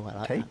 Oh, I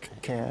like Take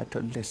that. care to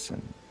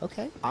listen.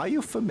 Okay. Are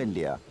you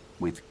familiar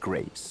with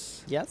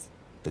grace? Yes.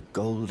 The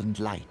golden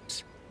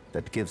light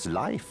that gives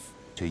life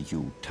to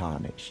you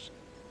tarnished.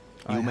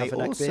 I You may have a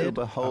neck also beard. I'm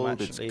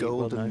behold its actually well known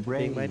golden for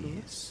being rays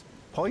maidenless.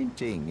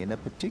 pointing in a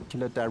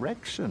particular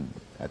direction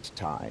at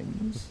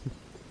times.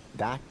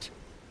 That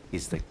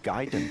is the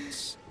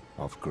guidance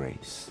of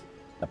grace,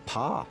 the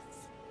path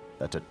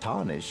that a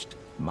tarnished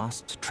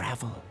must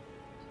travel.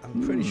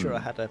 I'm pretty sure I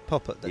had a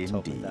pop-up that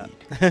told me Indeed.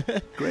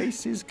 that.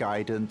 Grace's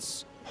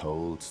guidance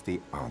holds the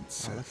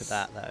answers. Oh, look at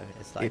that, though.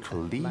 It's like It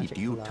will a lead magic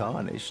you line.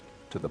 tarnished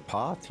to the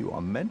path you are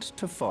meant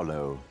to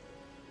follow,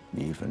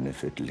 even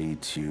if it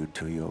leads you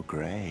to your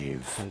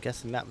grave. I'm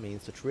guessing that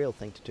means the real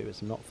thing to do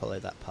is not follow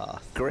that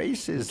path.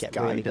 Grace's You get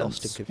really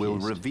lost guidance and will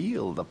confused.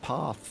 reveal the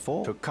path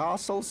forward to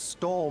Castle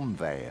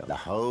Stormvale, the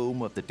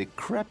home of the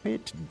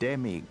decrepit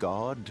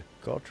demigod.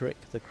 Godric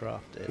the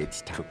Crafted.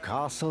 It's to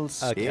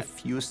castles Okay.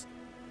 if you.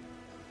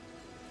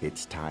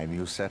 It's time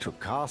you set to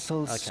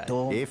Castle Okay.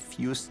 Storm if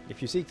you.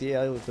 If you seek the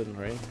Elden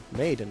Ring,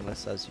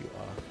 maidenless as you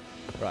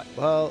are. Right,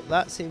 well,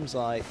 that seems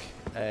like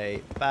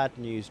a bad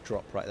news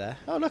drop right there.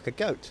 Oh, look, a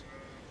goat.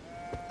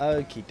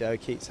 Okie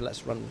dokie, so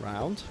let's run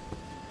round.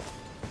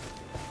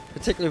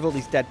 Particularly with all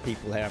these dead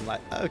people here, I'm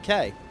like,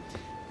 okay,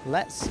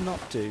 let's not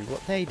do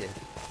what they did.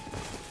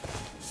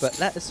 But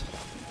let us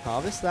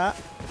harvest that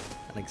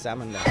and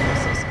examine this.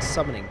 This is a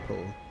summoning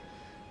pool.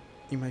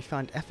 You may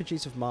find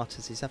effigies of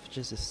martyrs. These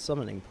effigies are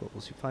summoning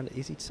pools. You find it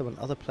easy to summon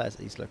other players at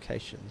these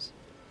locations.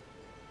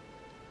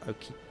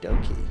 Okie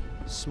dokie.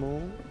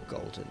 Small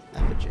golden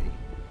effigy.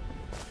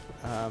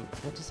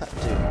 What does that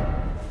do?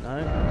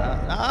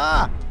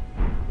 No?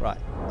 Right,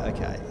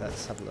 okay,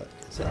 let's have a look.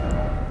 Is it?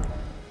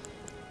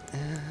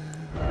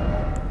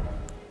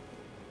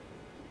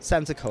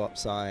 Sends a co-op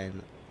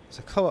sign. It's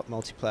a co-op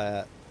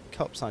multiplayer.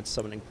 Co-op sign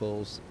summoning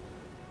pools.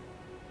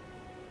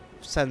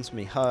 Sends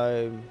me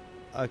home.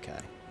 Okay.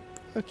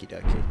 Okie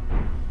dokie.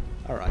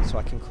 Alright, so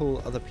I can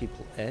call other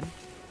people in.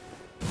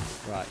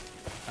 Right.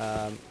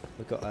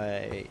 We've got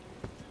a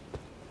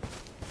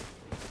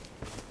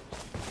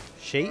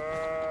sheep.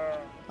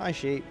 Hi,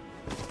 sheep.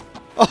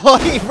 Oh,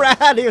 he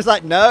ran! He was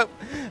like, nope.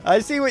 I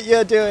see what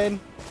you're doing.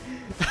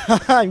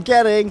 I'm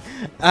getting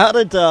out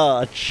of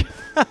dodge.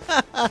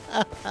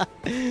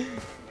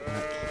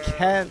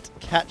 Can't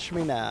catch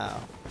me now.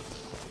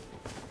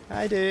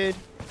 Hi, dude.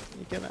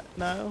 You gonna...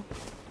 No?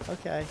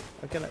 Okay.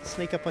 I'm gonna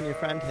sneak up on your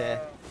friend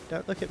here.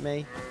 Don't look at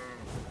me.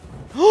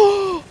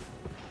 Oh!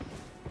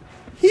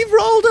 He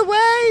rolled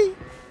away!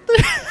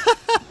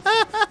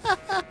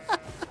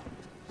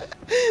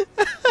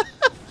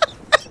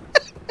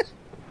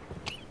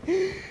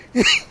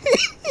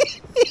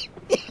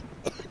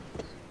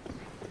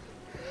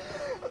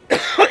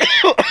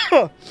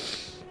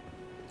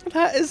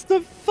 That is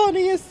the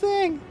funniest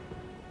thing.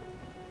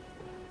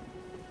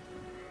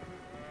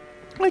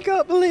 I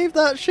can't believe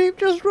that sheep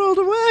just rolled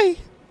away.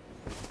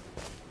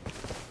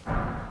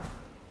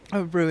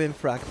 A ruin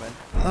fragment.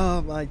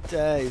 Oh my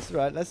days.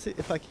 Right, let's see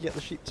if I can get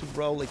the sheep to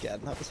roll again.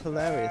 That was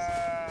hilarious.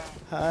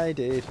 Hi,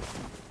 dude.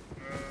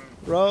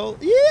 Roll.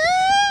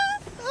 Yeah!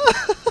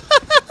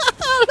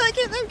 Look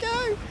at them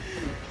go!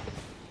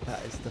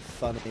 That is the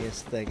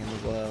funniest thing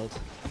in the world.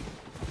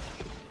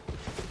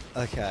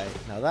 Okay,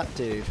 now that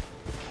dude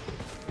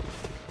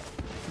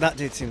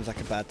seems like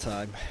a bad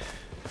time.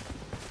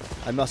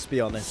 I must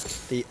be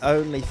honest. The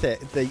only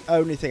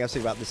thing I've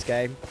seen about this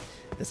game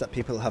is that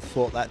people have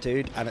fought that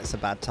dude, and it's a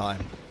bad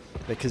time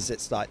because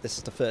it's like this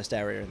is the first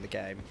area in the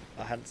game.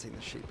 I hadn't seen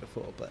the sheep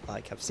before, but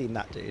like I've seen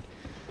that dude.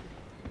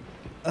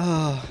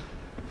 Oh,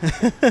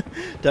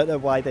 don't know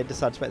why they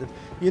decided to make them.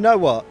 You know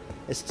what?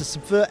 It's to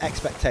subvert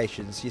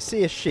expectations. You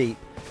see a sheep,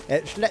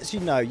 it lets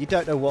you know you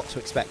don't know what to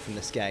expect from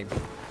this game.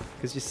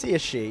 Because you see a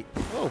sheep.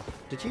 Oh,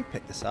 did you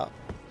pick this up?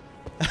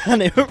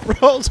 And it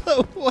rolls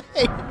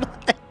away.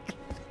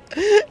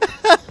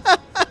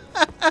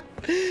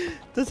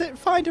 Does it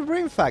find a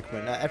rune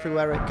fragment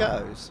everywhere it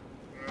goes?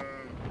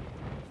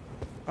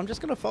 I'm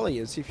just going to follow you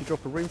and see if you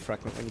drop a rune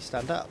fragment when you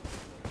stand up.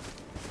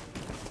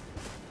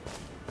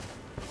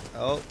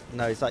 Oh,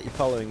 no, it's like you're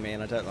following me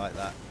and I don't like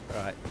that.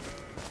 Right.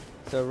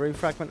 Is there a rune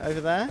fragment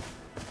over there?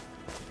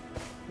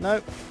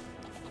 Nope.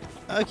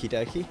 Okie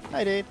dokie.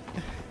 Hi, dude.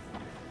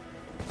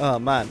 Oh,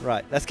 man.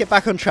 Right. Let's get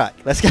back on track.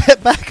 Let's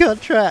get back on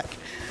track.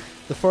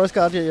 The Forest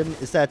Guardian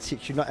is there to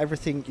teach you not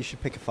everything you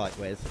should pick a fight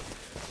with.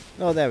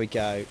 Oh, there we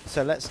go.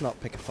 So let's not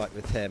pick a fight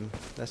with him.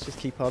 Let's just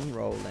keep on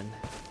rolling.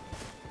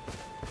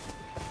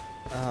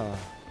 Oh,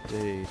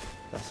 dude.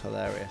 That's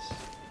hilarious.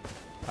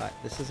 Right.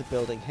 This is a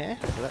building here.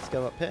 So let's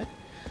go up here.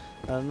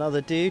 Another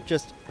dude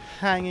just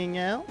hanging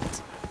out.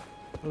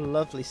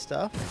 Lovely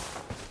stuff.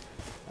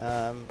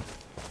 Blimey,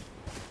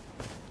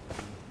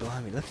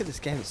 look at this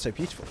game. It's so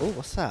beautiful. Oh,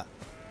 what's that?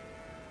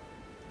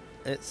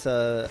 It's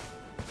a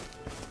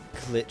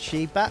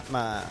glitchy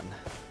Batman.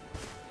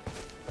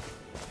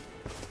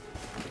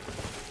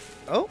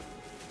 Oh.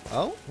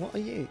 Oh, what are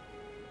you?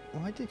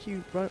 Why did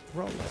you roll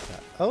like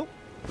that? Oh,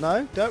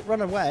 no, don't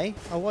run away.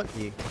 I want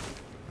you.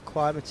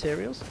 Acquire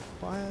materials.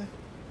 Acquire...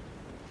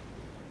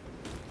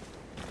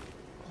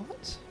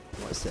 What?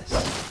 What is this?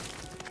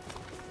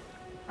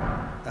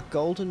 A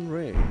golden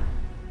rune.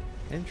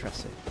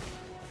 Interesting.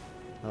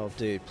 Oh,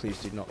 dude,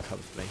 please do not come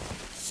for me.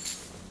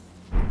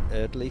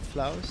 Erdleaf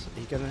flowers?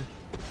 Are you gonna...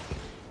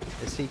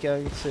 Is he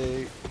going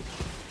to...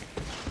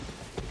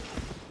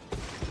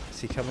 Is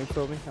he coming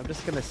for me? I'm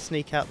just gonna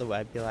sneak out the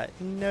way and be like,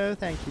 no,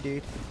 thank you,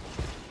 dude.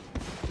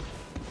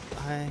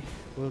 I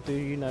will do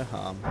you no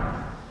harm.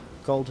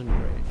 Golden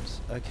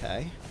runes.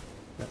 Okay.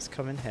 Let's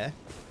come in here.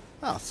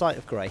 Ah, Sight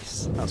of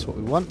Grace. That's what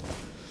we want.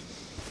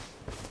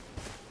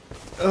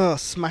 Oh,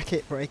 smack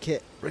it, break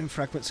it. Rune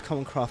fragments,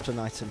 common craft an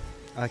item.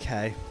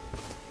 Okay.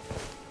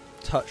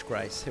 Touch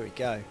Grace. Here we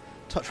go.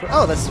 Touch.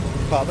 Oh, that's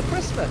Father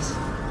Christmas.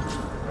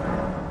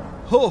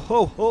 Ho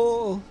ho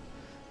ho!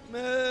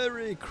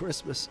 Merry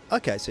Christmas.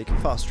 Okay, so you can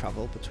fast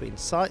travel between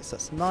sites.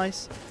 That's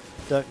nice.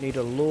 Don't need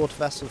a Lord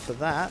vessel for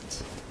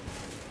that.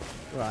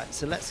 Right.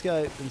 So let's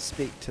go and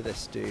speak to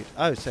this dude.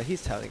 Oh, so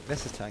he's telling.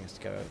 This is telling us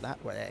to go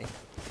that way.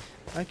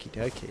 Okie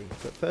dokie.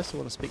 But first, I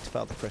want to speak to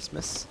Father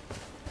Christmas.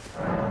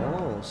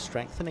 Oh,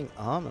 strengthening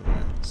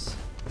armaments.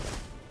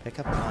 Pick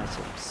up an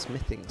item.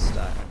 Smithing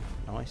stone.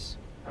 Nice.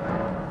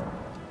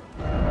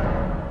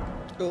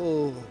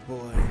 Oh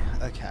boy.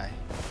 Okay.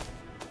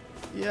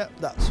 Yep,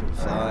 that's all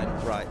fine.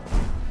 Right.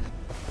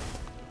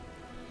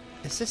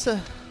 Is this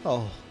a...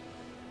 Oh.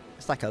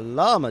 It's like a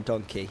llama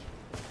donkey.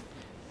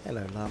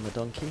 Hello, llama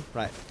donkey.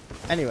 Right.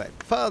 Anyway,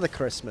 Father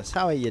Christmas,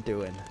 how are you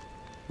doing?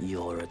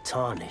 You're a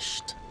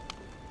tarnished.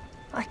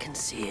 I can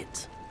see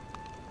it.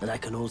 But I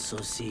can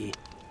also see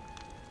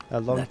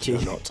that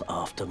you're not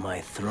after my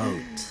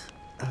throat.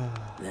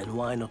 Then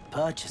why not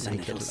purchase a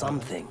little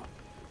something?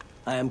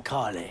 I am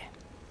Kali,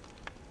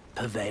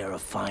 purveyor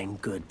of fine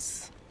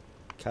goods.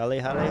 Kali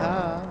Hali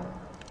Ha.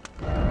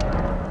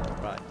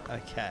 Right,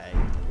 okay.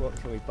 What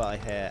can we buy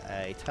here?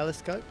 A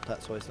telescope.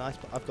 That's always nice,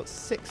 but I've got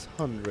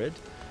 600.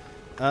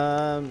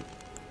 And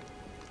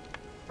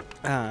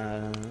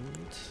I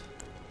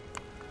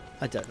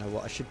don't know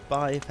what I should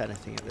buy, if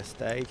anything, at this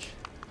stage.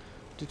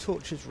 Do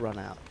torches run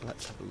out?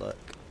 Let's have a look.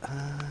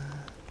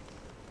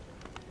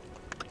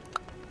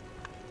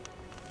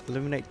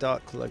 Illuminate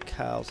dark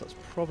locales. That's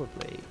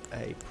probably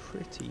a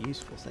pretty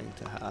useful thing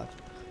to have.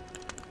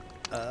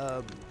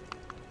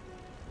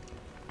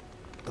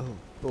 Oh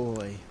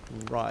boy.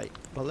 Right.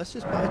 Well, let's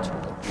just buy a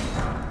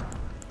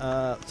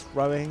torch.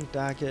 Throwing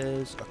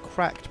daggers. A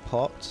cracked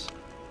pot.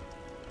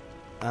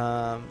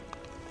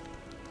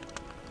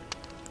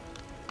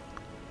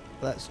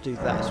 Let's do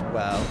that as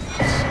well.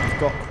 I've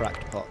got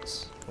cracked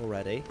pots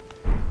already.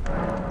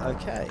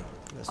 Okay.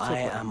 Let's I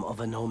am of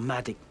a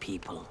nomadic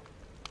people,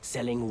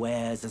 selling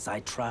wares as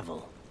I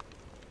travel.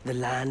 The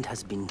land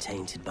has been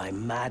tainted by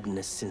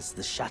madness since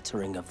the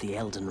shattering of the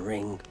Elden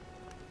Ring.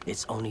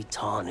 It's only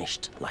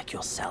tarnished like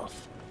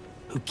yourself,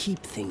 who keep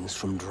things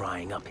from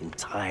drying up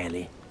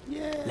entirely.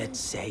 Yay. Let's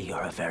say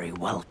you're a very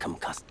welcome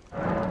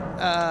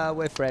customer.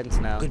 We're friends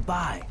now.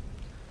 Goodbye.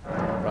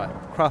 Right,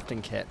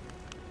 crafting kit.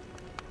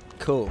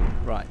 Cool.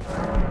 Right.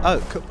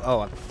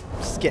 Oh, I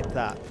skipped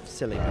that.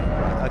 Silly me.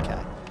 Right,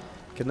 okay.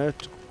 Can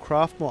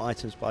craft more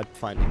items by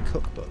finding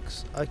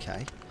cookbooks.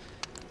 Okay.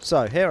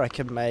 So here I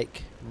can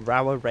make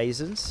Rawa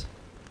raisins.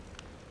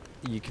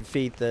 You can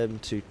feed them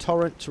to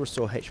Torrent to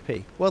restore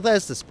HP. Well,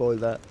 there's the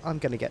spoiler. I'm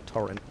going to get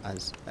Torrent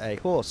as a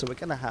horse. So we're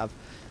going to have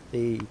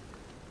the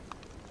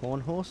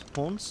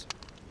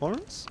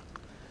horns?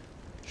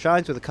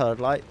 Shines with a coloured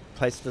light,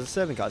 placed as a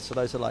serving guide. So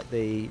those are like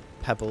the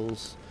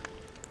pebbles.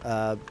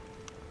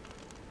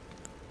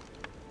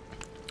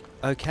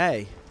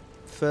 Okay.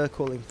 Fur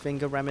calling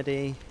finger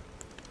remedy.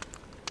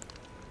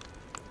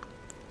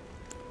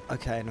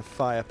 Okay, and a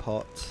fire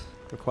pot.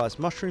 Requires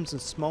mushrooms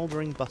and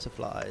smouldering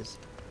butterflies.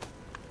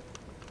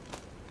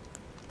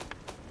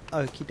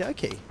 Okie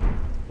dokie.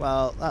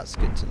 Well, that's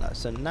good to know.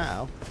 So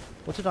now,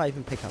 what did I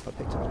even pick up? I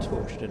picked up a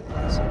torch, didn't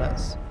I? So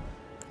let's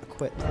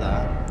equip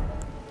that.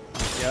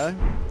 There we go.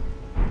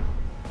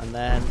 And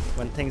then,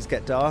 when things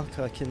get dark,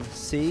 I can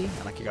see,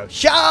 and I can go,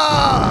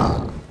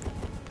 Shah!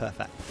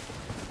 Perfect.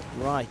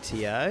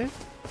 Rightio.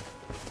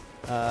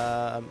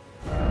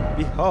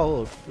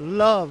 Behold,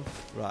 love.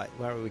 Right,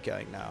 where are we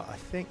going now? I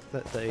think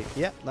that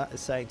that is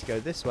saying to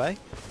go this way.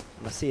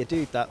 And I see a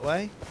dude that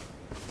way.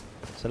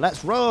 So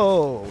let's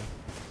roll.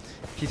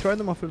 If you throw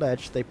them off a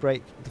ledge, they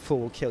break. The fall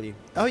will kill you.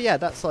 Oh yeah,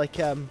 that's like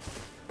that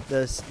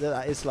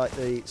is like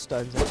the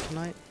stone's edge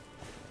tonight.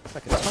 It's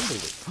like a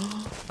tumbleweed.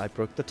 I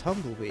broke the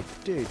tumbleweed,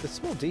 dude. The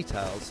small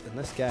details in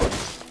this game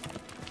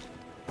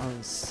are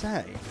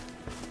insane.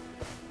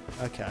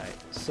 Okay,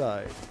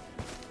 so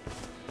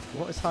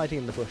what is hiding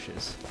in the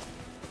bushes?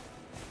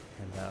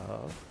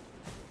 Hello.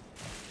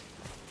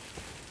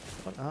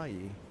 What are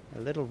you? A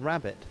little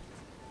rabbit.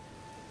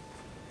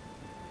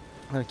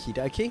 Okie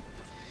dokie.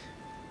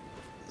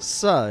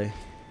 So,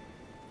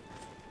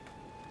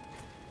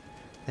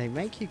 they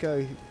make you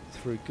go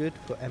through good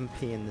for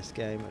MP in this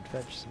game.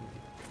 Adventure.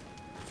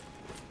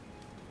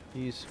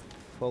 Use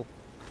fault.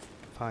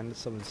 Find the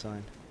summon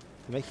sign.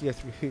 They make you go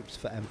through hoops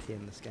for MP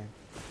in this game.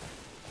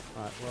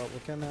 Right. Well,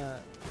 we're gonna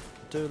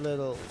do a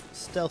little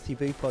stealthy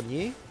boop on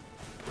you.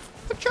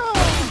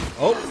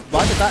 Oh,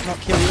 why did that not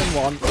kill you in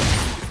one?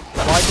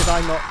 Why did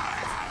I not?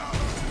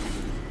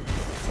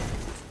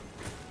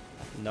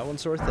 No one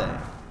saw a thing.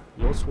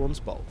 Your swan's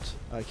bolt.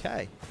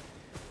 Okay.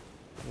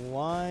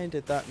 Why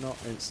did that not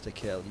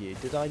insta-kill you?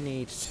 Did I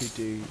need to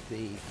do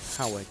the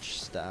Howage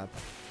stab?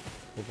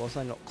 Or was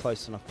I not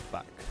close enough to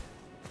back?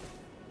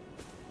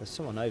 There's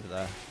someone over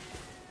there.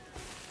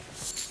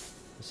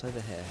 What's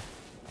over here?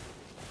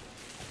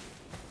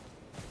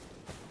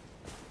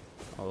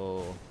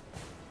 Oh.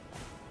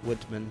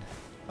 Woodman.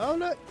 Oh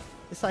look!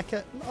 It's like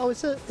a... Oh,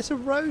 it's a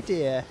roe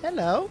deer.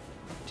 Hello!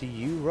 Do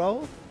you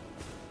roll?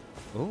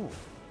 Oh.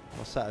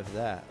 What's that over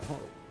there?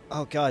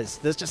 Oh, guys,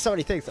 there's just so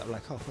many things that I'm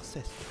like, oh, what's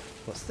this?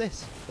 What's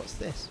this? What's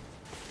this?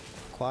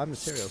 Acquire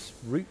materials.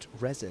 Root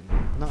resin.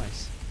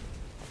 Nice.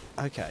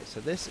 Okay, so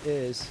this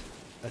is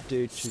a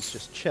dude who's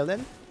just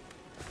chilling.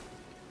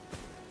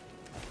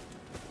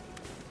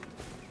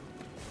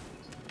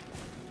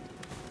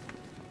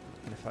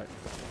 And if I...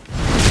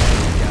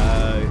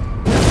 There we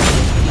go.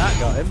 That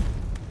got him.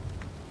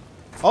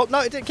 Oh, no,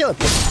 it didn't kill him.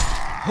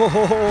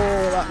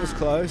 Oh, that was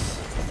close.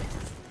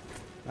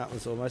 That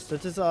was almost a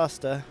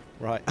disaster.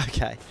 Right,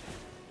 okay.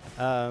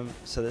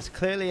 So there's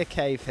clearly a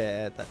cave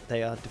here that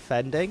they are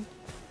defending.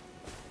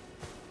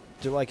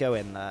 Do I go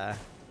in there?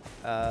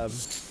 A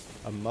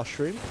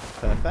mushroom.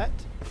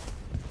 Perfect.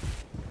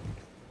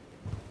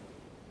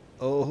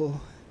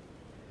 Oh.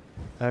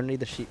 Only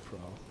the sheep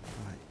roll.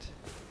 Right.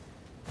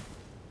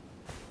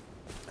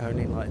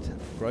 Only light.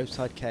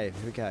 Groveside cave.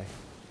 Here we go.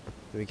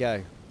 Here we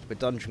go. We're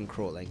dungeon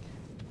crawling.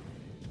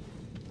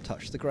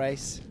 Touch the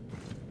grace.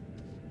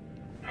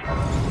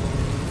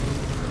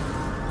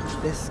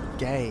 This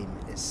game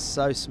is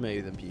so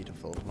smooth and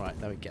beautiful. Right,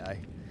 there we go.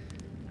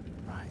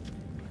 Right.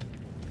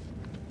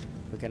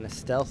 We're going to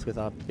stealth with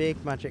our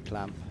big magic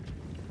lamp.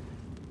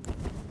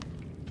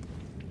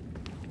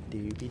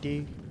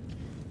 Doobie-doo.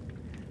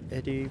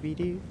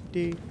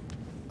 A-doobie-doo-doo.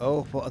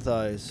 Oh, what are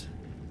those?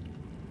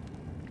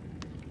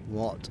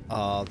 What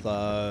are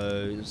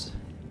those?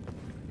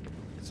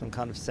 Some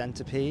kind of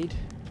centipede?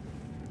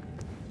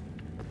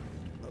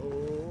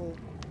 Oh,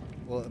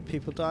 what are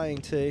people dying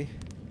to?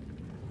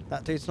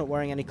 That dude's not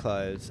wearing any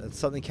clothes, and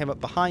something came up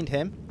behind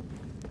him.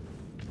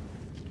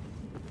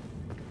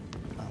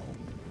 Oh.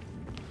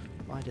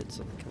 Why did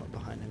something come up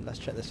behind him? Let's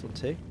check this one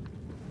too.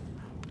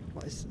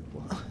 What is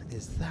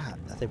that?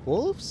 Are they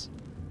wolves?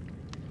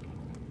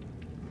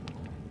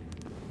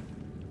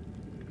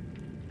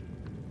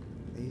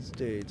 These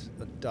dudes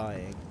are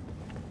dying.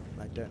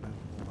 I don't know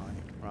why.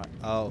 Right.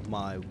 Oh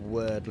my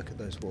word, look at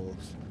those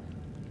wolves.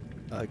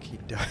 Okie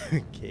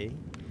dokie.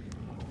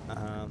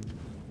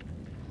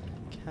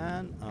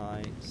 Can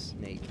I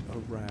sneak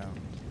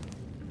around?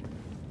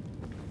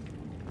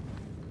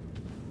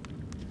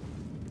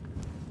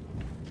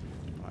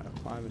 Right,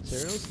 apply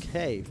materials.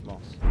 Cave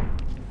moss.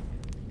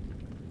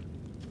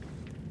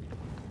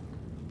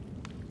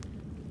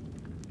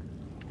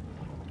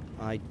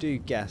 I do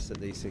guess that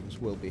these things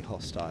will be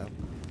hostile.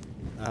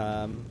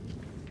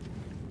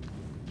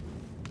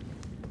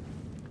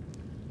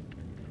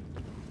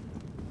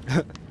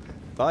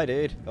 Bye,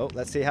 dude. Oh,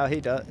 let's see how he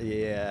does.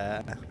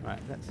 Yeah. Right,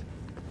 let's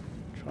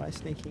try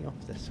sneaking off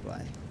this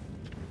way.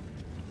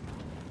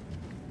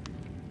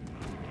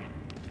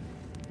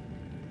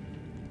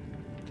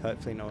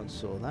 Hopefully no one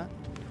saw that.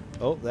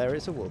 Oh, there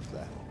is a wolf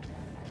there.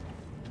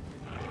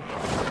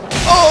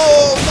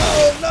 Oh,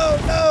 no, no,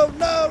 no,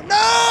 no,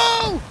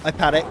 no! I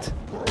panicked.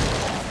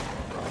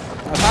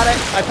 I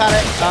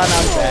panicked. Oh, now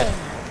I'm dead.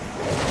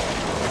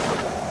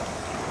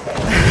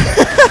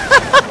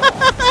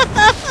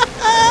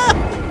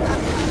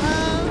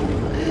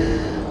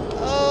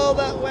 Oh,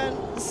 that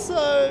went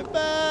so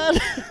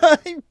bad.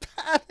 I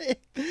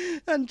panicked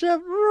and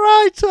jumped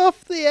right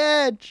off the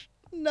edge.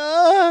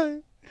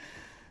 No.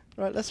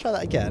 Right, let's try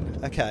that again.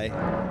 Okay.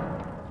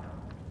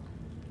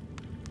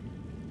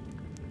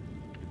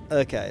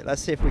 Okay,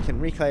 let's see if we can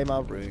reclaim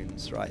our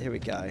runes. Right, here we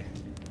go.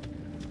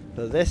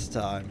 But this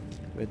time,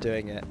 we're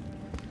doing it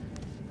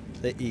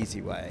the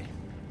easy way.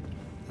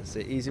 There's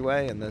the easy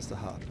way and there's the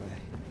hard way.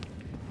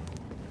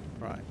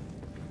 Right.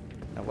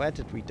 Now, where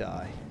did we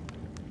die?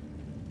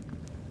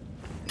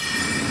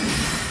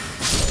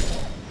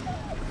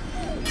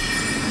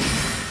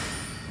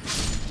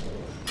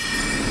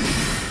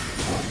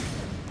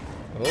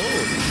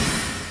 Oh.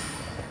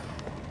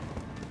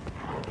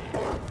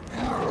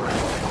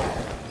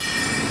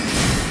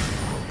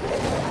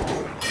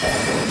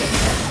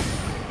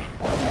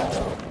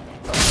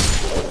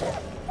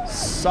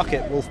 Suck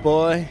it, wolf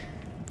boy.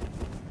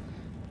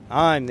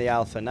 I'm the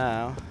alpha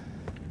now.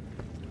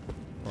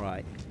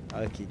 Right.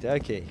 Okie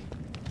dokie.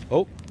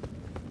 Oh.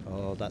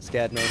 Oh, that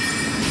scared me.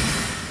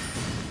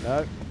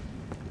 No.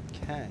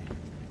 Okay.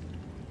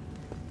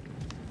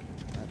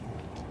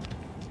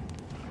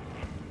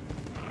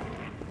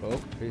 Oh,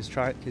 he's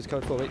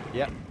coming for me.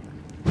 Yep.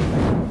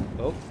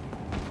 Oh.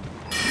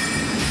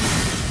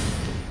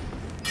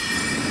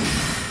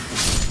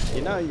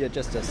 You know you're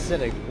just a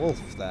sitting wolf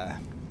there.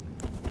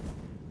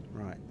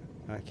 Right.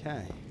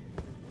 Okay.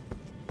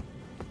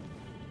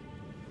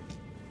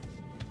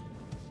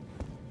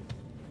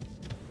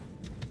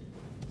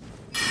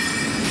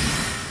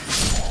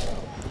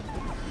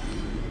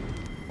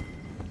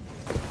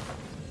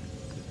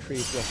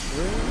 Retrieve lost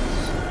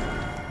runes.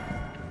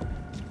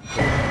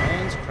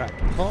 Remains,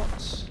 cracked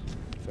pots.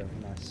 Very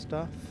nice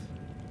stuff.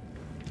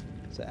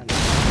 Is there anything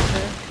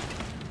here?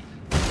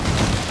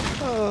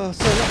 Oh,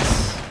 so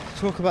let's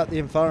talk about the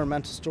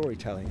environmental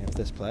storytelling of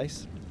this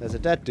place. There's a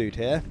dead dude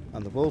here,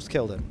 and the wolves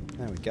killed him.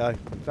 There we go.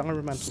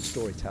 Environmental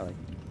storytelling.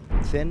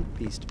 Thin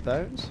beast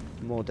bones.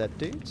 More dead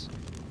dudes.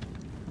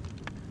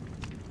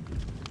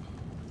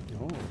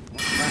 Oh,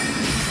 what's that?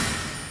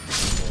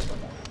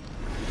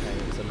 Okay,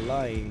 it's a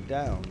lying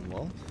down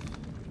wolf.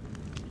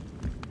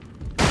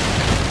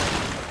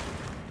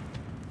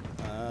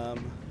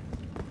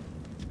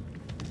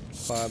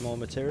 Fire more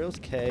materials.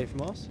 Cave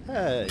moss.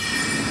 Hey!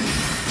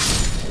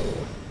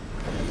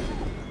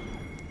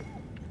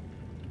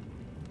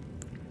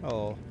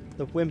 Oh,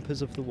 the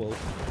whimpers of the wolf.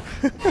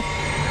 You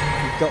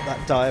got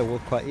that dire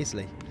wolf quite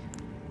easily.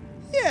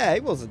 Yeah,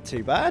 it wasn't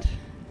too bad.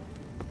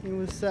 It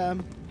was,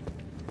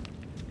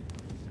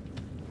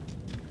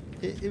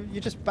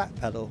 you just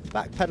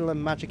backpedal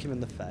and magic him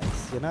in the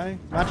face, you know?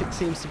 Magic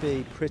seems to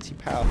be pretty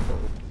powerful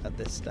at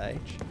this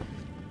stage.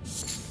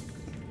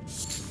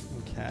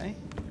 Okay.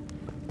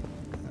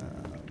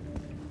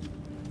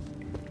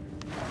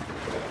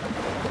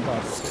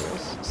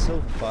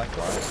 Silver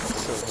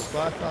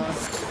firefly.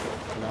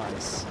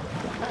 Nice.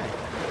 Okay.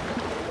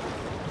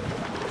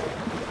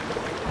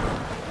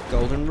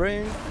 Golden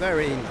rune,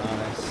 very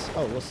nice.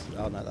 Oh,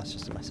 oh no, that's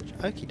just a message.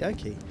 Okie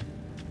dokie.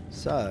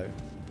 So,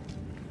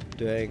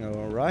 doing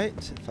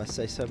alright, if I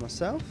say so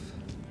myself.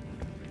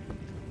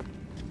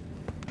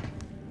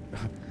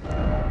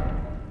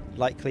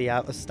 Likely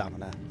out of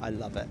stamina. I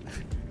love it.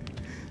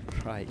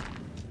 Right.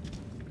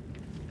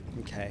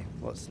 Okay,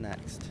 what's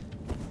next?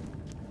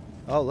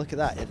 Oh, look at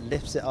that. It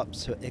lifts it up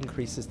so it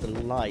increases the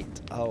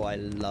light. Oh, I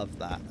love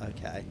that.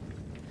 Okay.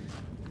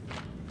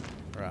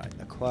 Right,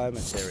 acquire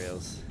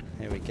materials.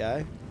 Here we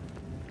go.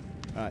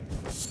 Right.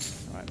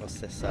 Right,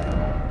 what's this say?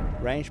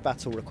 Range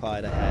battle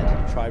required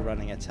ahead. Try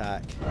running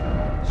attack.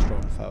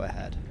 Strong foe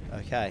ahead.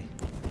 Okay.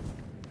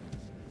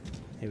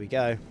 Here we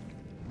go.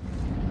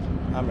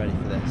 I'm ready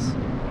for this.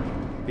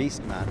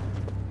 Beast man.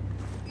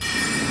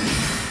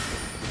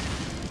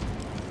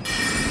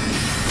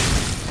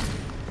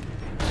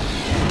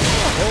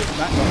 Oh,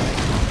 that got me.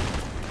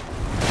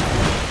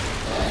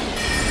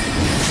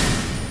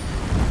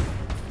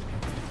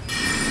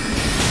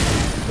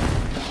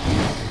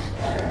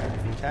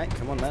 Okay,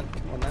 come on then,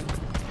 come on then.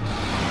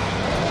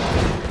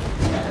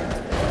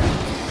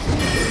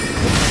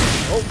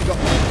 Oh, got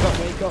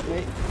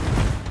me.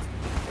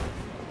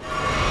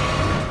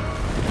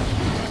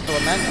 Come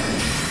on then.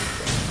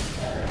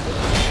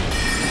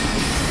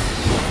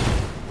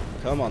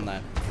 Come on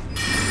then.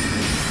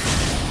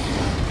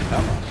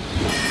 Come on.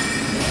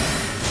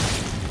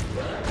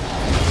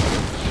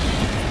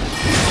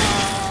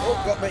 Oh,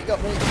 got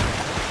me.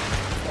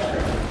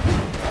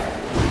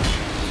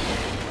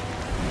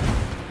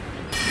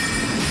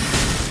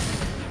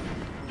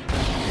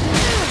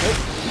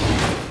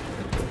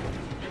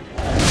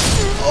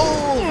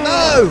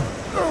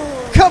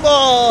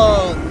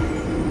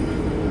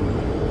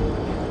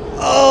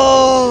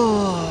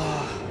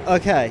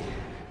 Okay.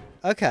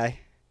 Okay.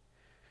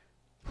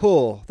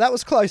 Poor. That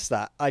was close,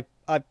 that. I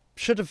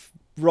should have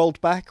rolled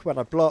back when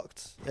I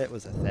blocked. It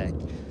was a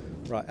thing.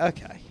 Right,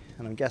 okay.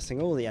 And I'm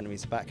guessing all the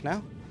enemies are back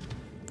now.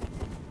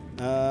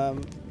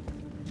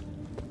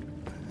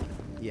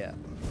 Yeah.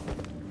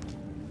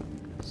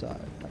 So,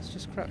 let's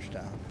just crouch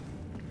down.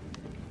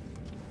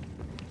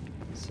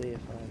 And see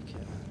if I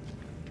can...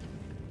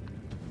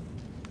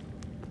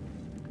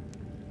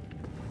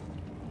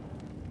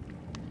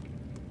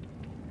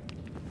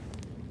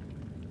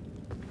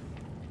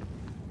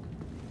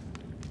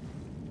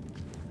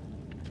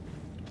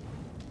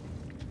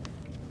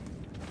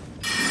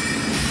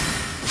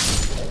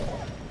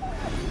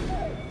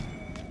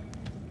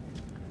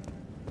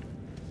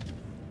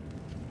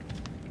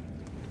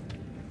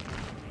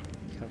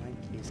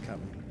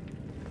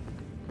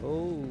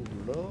 Oh,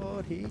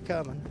 Lord, he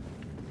coming.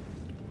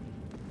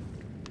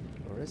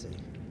 Or is he?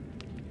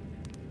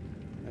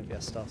 Maybe I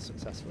stealth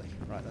successfully.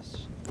 Right,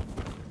 let's...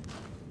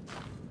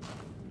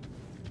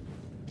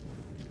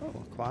 Oh,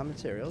 acquire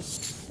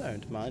materials.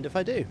 Don't mind if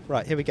I do.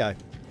 Right, here we go.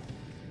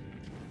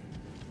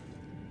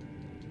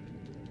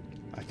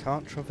 I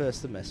can't traverse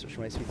the mist, which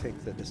makes me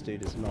think that this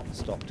dude has not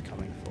stopped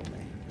coming for me.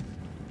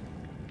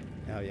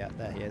 Oh yeah,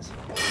 there he is.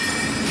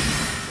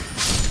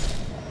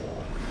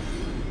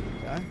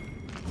 Okay.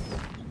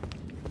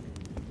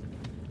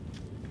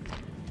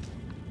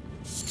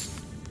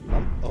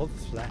 Of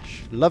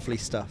flesh. Lovely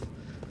stuff.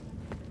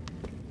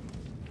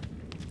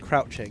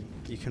 Crouching.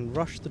 You can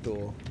rush the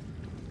door.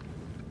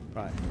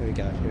 Right, here we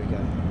go, here we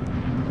go.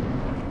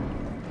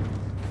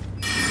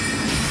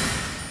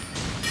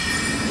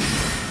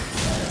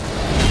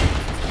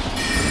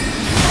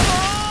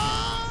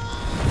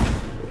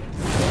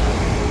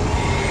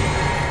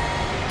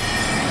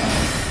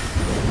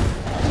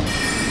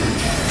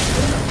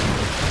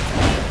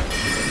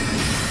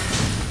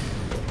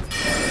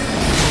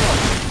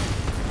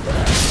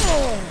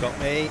 Got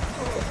me.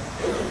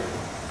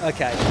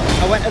 Okay,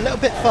 I went a little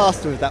bit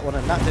faster with that one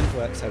and that didn't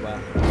work so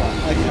well.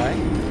 Okay.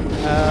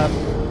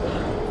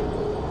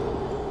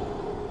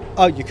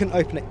 Oh, you couldn't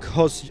open it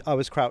because I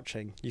was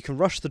crouching. You can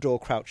rush the door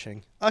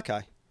crouching.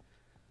 Okay.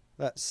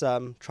 Let's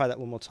try that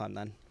one more time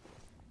then.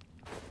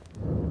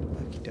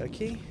 Okie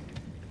dokie.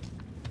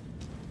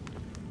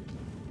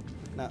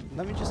 Now,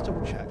 let me just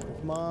double check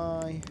with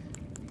my...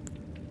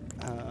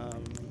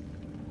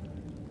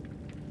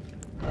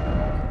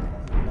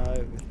 no,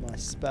 with my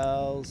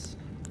spells.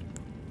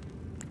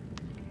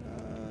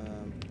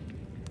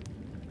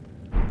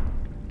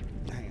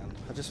 Hang on,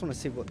 I just want to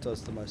see what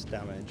does the most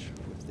damage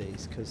with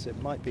these, because it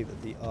might be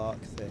that the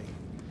arc thing.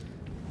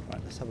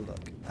 Right, let's have a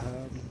look.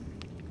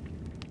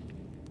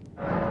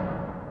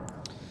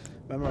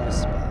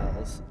 Memorize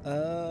spells.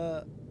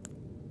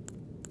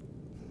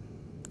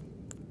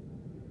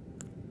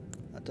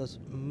 That does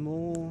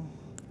more,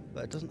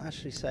 but it doesn't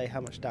actually say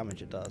how much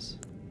damage it does.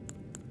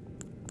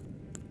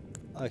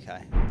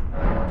 Okay.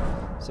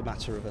 It's a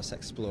matter of us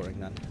exploring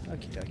then.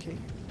 Okie dokie.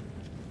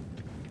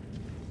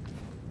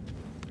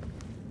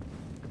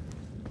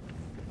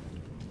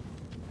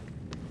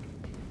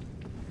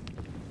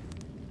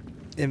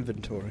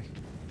 Inventory.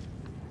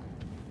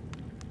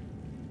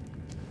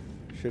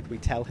 Should we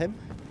tell him?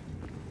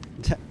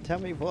 Tell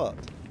me what?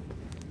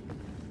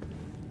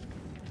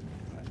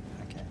 Right,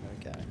 okay, there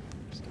we go.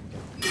 Just gonna go.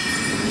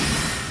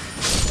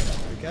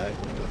 There we go.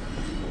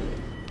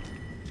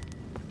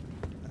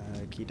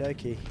 Okie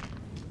dokie.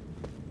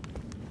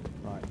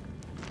 Right.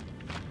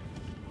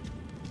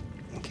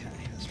 Okay,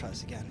 let's try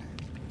this again.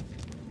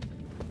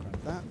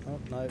 Grab that. Oh,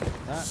 no,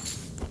 that.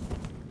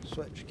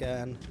 Switch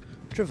again.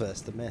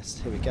 Traverse the mist.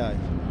 Here we go.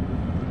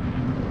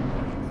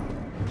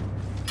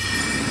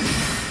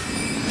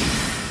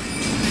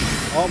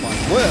 Oh my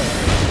word!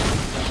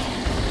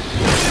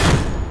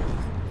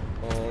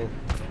 Oh.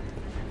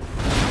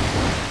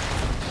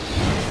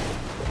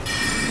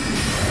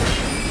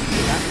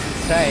 That can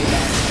say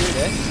that I can do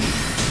this.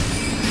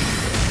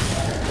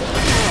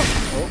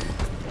 Oh.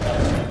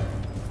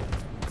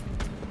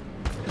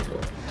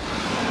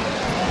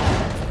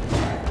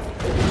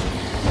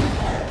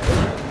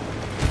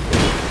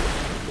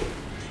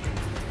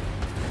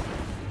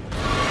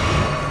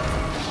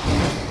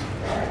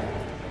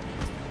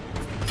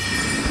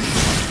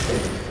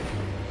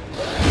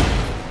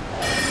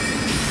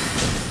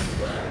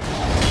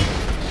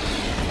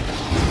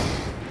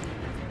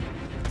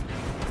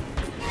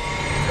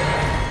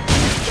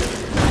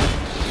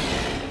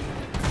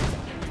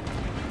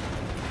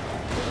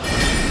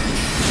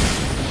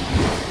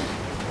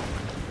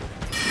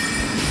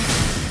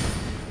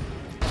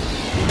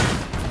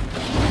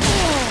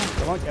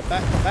 Get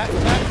back, get back,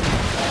 get back.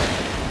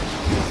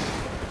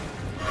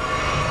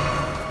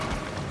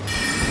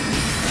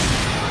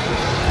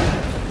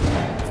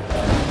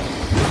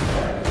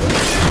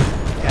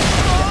 Okay,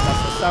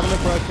 that's the stamina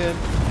broken.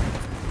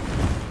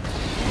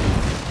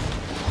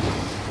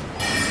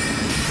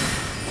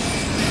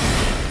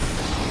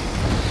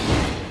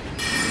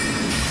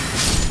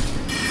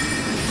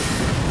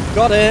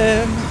 Got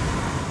him!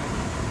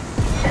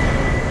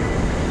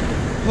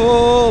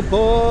 Oh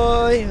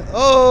boy!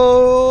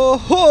 Oh!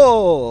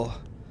 Ho!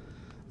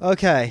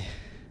 Okay.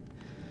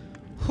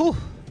 Whew.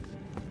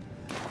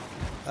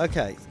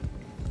 Okay.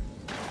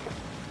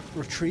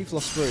 Retrieve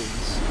lost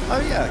runes. Oh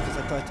yeah, because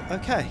I died.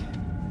 Okay.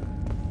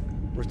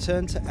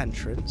 Return to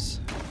entrance.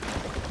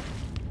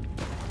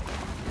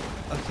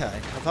 Okay.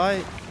 Have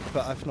I?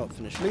 But I've not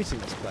finished looting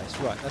this place.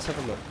 Right. Let's have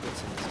a look.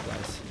 What's in this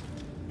place?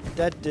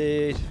 Dead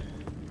dude.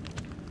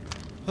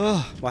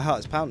 Oh, my heart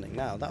is pounding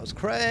now. That was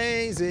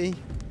crazy.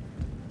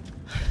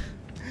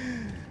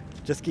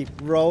 Just keep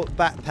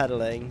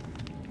backpedaling.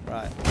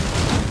 Right.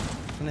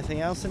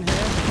 Anything else in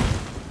here?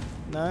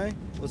 No?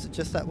 Was it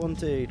just that one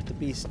dude? The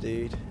beast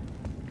dude?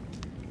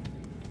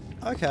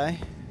 Okay.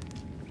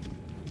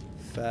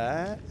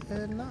 Fair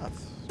enough.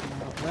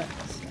 Now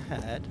let's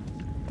head.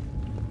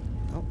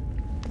 Oh,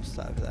 what's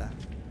that over there?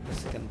 This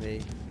is going to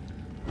be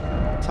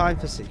time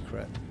for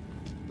secret.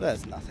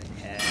 There's nothing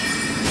here.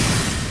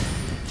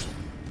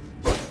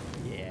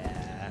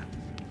 Yeah.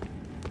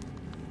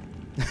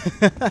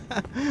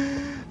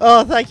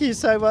 Oh, thank you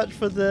so much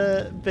for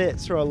the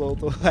bits roll all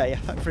the way.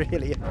 I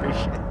really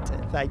appreciate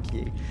it. Thank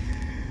you.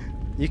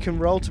 You can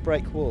roll to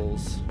break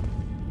walls.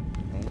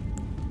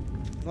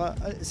 Well,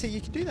 see,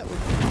 you can do that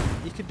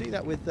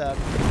with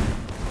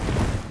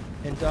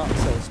in Dark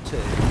Souls 2.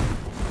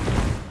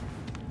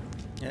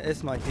 Yeah,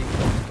 it's my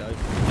default to go.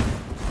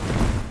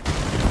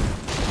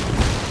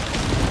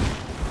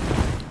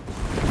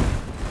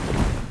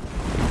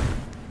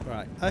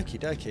 Right, okie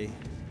dokie.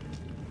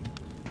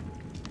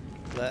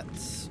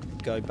 Let's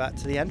go back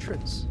to the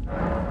entrance.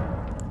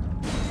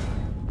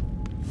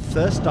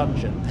 First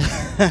dungeon.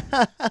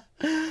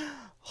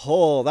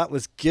 Oh, that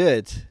was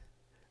good.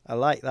 I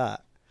like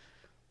that.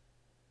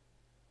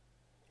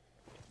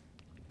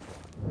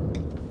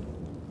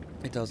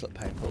 It does look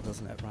painful,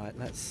 doesn't it? Right,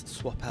 let's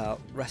swap out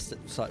Rest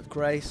at the Site of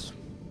Grace.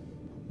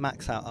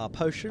 Max out our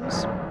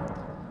potions.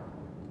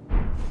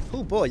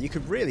 Oh boy, you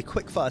could really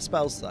quick fire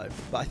spells though.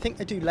 But I think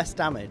they do less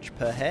damage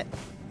per hit.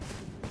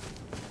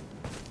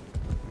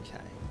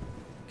 Okay.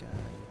 Go.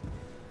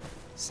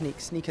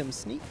 Sneak, sneak 'em,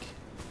 sneak.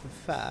 In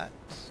fact,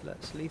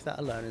 let's leave that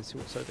alone and see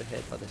what's over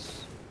here by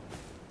this.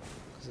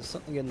 Because there's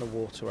something in the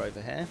water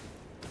over here.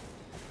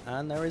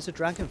 And there is a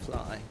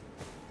dragonfly.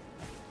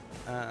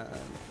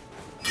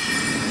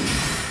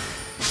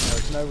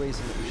 There's no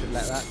reason that we should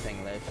let that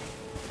thing live.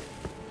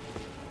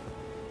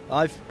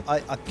 I'm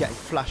getting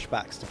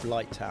flashbacks to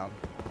Blighttown.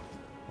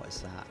 What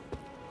is that?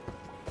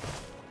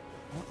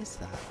 What is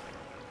that?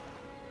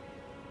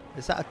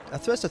 Is that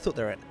at first I thought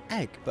they were an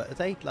egg, but are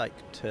they like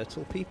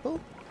turtle people?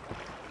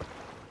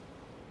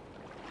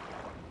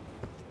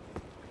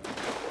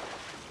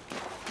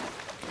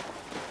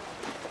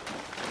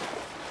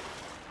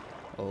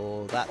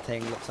 Oh, that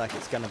thing looks like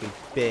it's going to be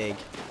big.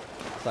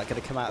 It's like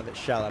going to come out of its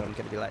shell and I'm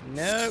going to be like,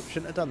 nope,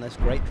 shouldn't have done this.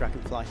 Great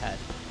dragonfly head.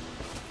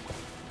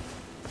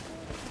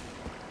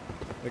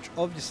 Which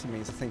obviously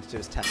means the thing to do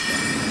is test it.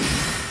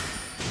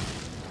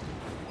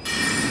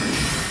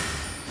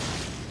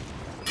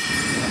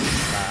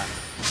 What's that?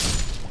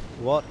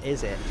 What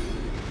is it?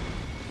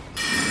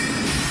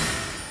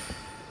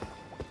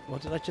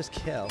 What did I just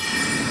kill?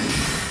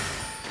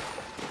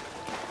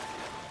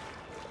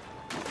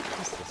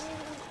 What is this?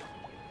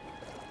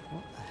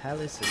 What the hell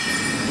is this?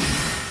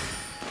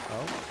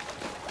 Oh.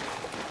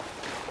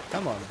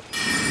 Come on.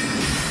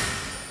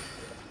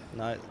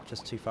 No,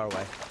 just too far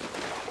away.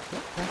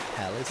 What the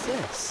hell is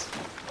this?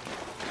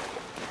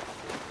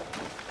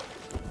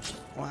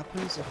 What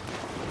happens if...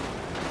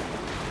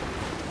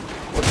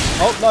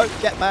 Oh no,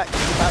 get back.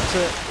 It's about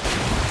to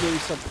do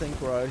something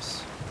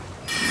gross.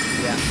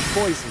 Yeah,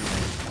 poison me.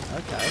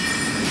 Okay.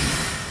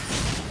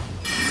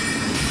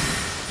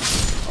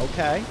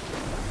 Okay.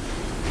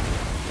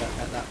 Don't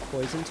let that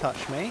poison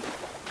touch me.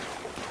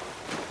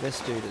 This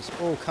dude is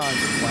all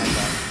kinds of wound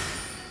up.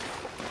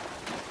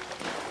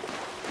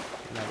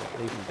 You know what,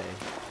 leave him be.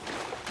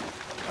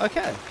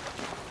 Okay.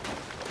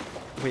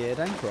 Weird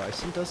and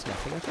gross and does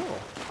nothing at all.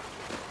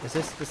 Is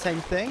this the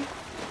same thing?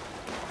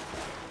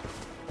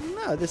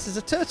 No, this is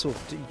a turtle.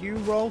 Do you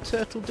roll,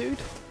 turtle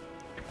dude?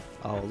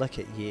 Oh, look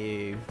at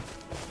you.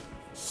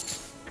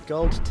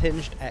 Gold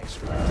tinged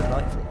extra.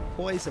 Delightful.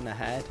 Poison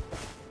ahead.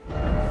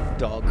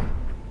 Dog.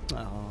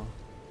 Oh,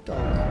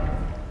 dog.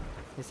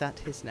 Is that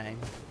his name?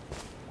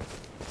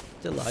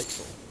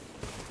 Delightful.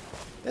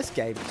 This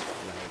game is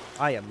great.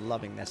 I am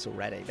loving this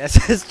already.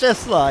 This is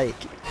just like...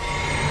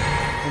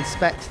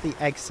 Inspect the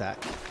egg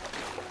sac.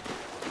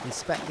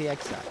 Inspect the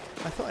egg sac.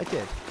 I thought I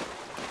did.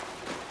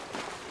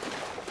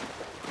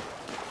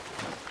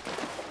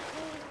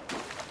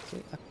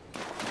 See,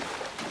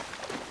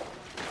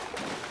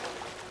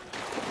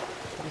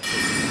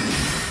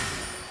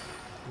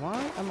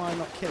 why am I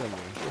not killing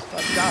you? Just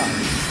like die.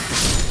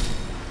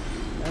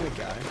 There we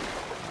go.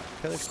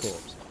 Right, pillage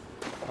corpse.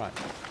 Right.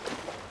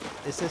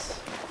 Is this...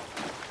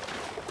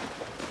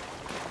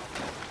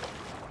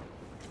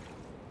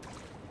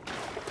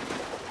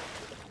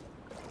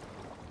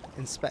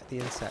 Inspect the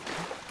insect.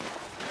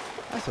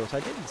 I thought I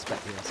did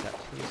inspect the insect.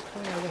 He was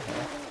going over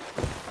here.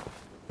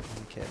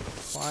 can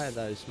acquire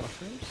those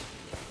mushrooms.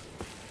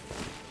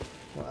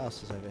 What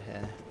else is over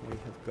here? We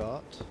have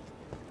got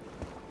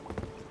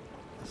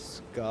a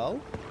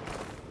skull.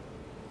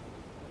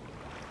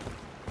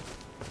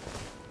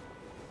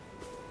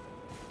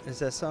 Is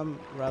there some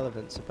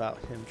relevance about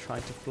him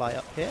trying to fly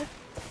up here?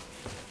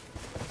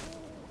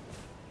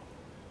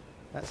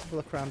 Let's have a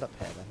look around up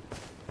here then.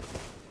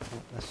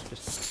 Oh, let's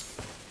just,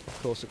 of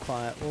course,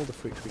 acquire all the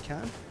fruit we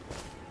can.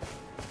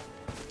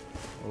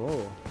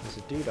 Oh, there's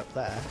a dude up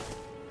there.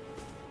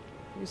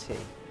 Who's he?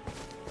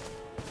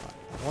 Right,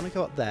 I want to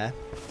go up there.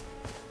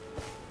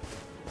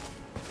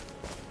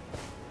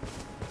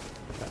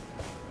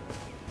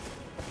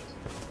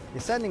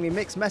 You're sending me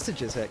mixed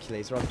messages,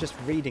 Hercules, or I'm just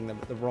reading them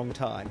at the wrong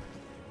time.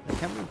 Now,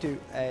 can we do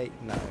a...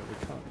 No, we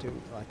can't do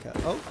like a...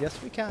 Oh,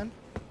 yes we can.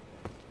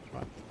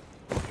 Right.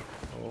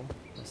 Oh,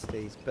 what's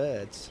these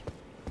birds?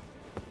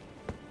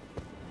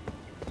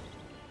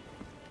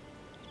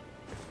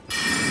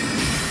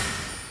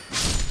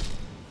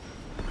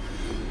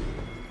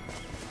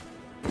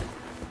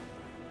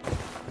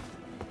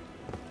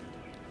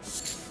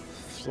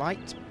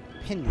 Flight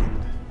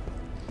pinion.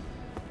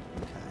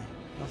 Okay,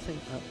 nothing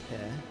up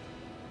here.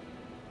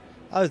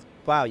 Oh,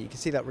 wow, you can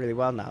see that really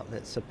well now.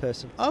 It's a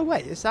person. Oh,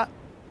 wait, is that...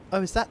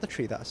 Oh, is that the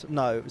tree that's...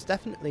 No, it was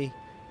definitely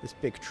this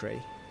big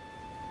tree.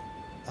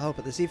 Oh,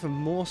 but there's even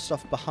more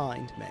stuff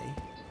behind me.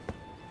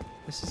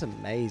 This is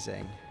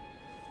amazing.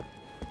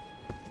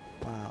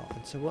 Wow,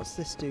 and so what's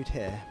this dude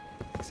here?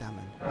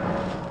 Examine.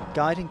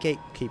 Guide and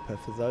gatekeeper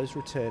for those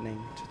returning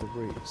to the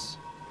roots.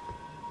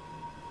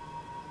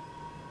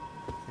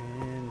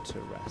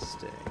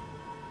 Interesting.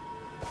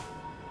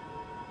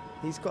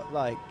 He's got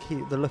like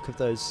the look of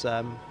those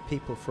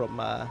people from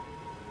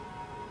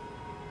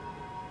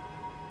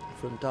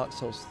Dark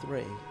Souls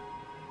 3.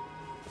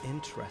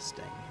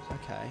 Interesting.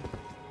 Okay.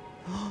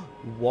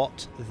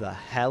 What the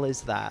hell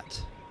is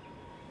that?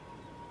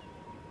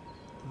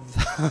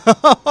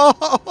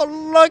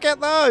 Look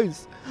at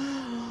those!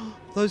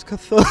 Those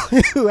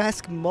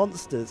Cthulhu-esque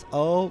monsters.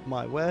 Oh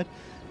my word.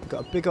 We've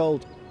got a big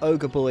old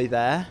ogre boy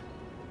there.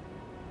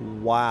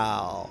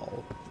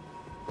 Wow.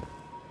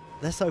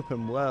 This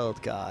open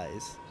world,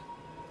 guys.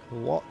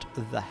 What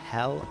the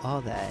hell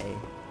are they?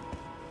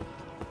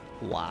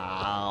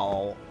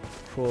 Wow.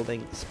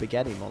 Crawling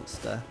spaghetti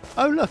monster.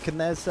 Oh look,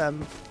 and there's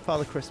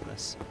Father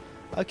Christmas.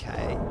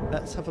 Okay,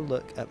 let's have a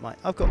look at my...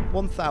 I've got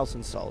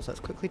 1,000 souls. Let's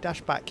quickly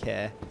dash back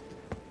here.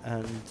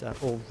 And,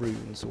 or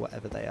runes, or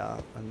whatever they are.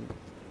 And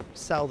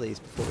sell these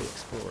before we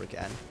explore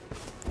again.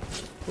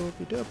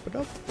 Pick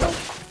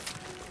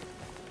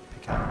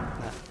up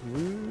that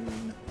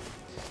rune.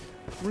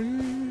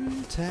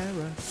 Rune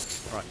terror.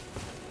 Right.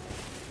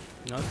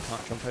 No,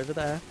 can't jump over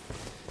there.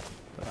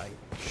 But I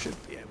should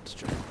be able to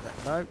jump over there.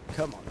 No,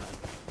 come on then.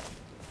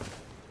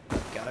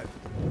 There we go.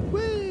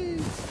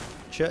 Whee!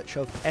 Church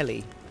of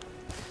Ellie.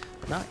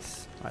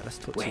 Nice. Right, let's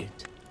talk to you.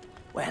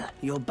 Well,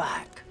 you're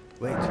back.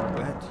 Wait,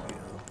 where do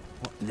you...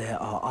 What? There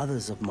are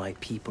others of my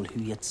people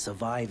who yet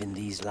survive in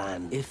these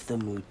lands. If the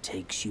mood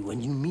takes you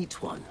and you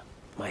meet one,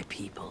 my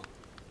people,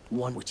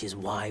 one which is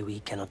why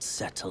we cannot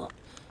settle.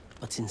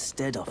 But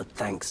instead of it,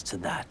 thanks to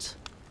that,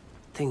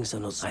 things are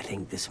not... I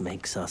think this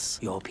makes us,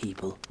 your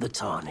people, the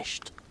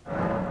Tarnished.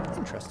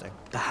 Interesting.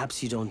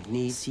 Perhaps you don't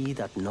need... See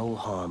that no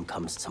harm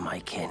comes to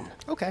my kin.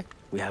 Okay.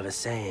 We have a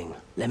saying,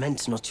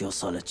 lament not your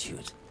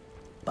solitude.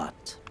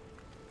 But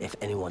if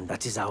anyone,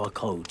 that is our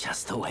code,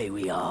 just the way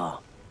we are.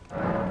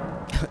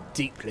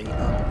 Deeply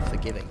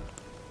unforgiving.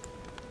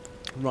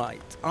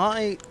 Right,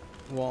 I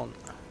want...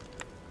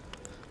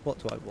 What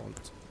do I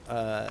want?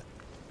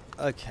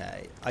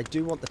 Okay, I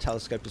do want the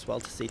telescope as well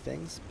to see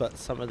things, but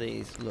some of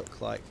these look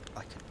like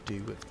I could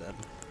do with them.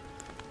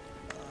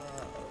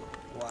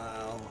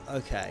 Wow.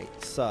 Okay,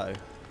 so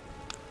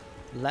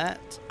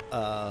let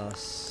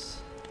us...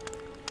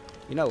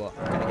 You know what?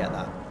 I'm going to get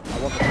that. I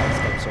want the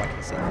telescope so I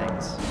can see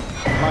things.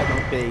 It might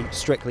not be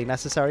strictly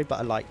necessary, but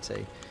I like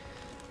to.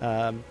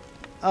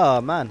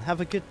 Oh man,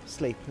 have a good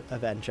sleep,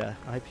 Avenger.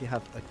 I hope you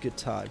have a good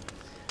time.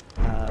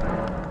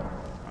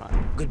 Right.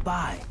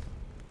 Goodbye.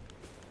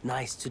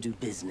 Nice to do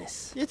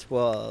business. It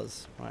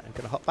was. Right, I'm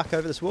going to hop back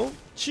over this wall.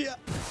 Cheer.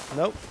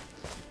 Nope.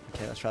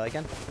 Okay, let's try that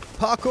again.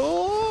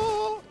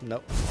 Parkour!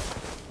 Nope.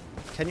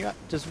 Can you...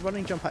 Does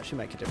running jump actually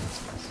make a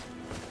difference in this?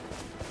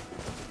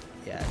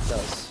 Yeah, it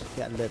does.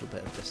 Get a little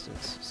bit of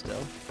distance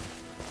still.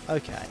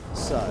 Okay,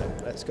 so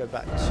let's go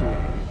back to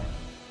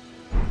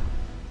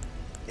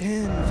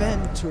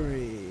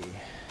inventory.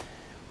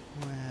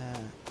 Where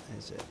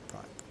is it?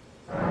 Right.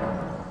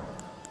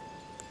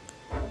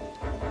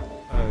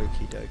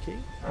 Okie dokie.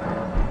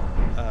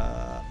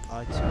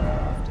 Item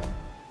crafting.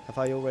 Have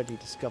I already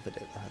discovered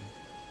it then?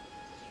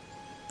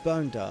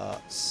 Bone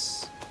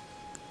darts.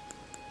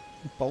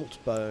 Bolt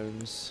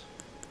bones.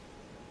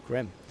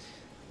 Grim.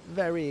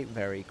 Very,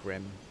 very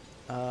grim.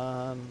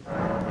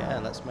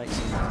 Yeah, let's make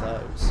some of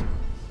those.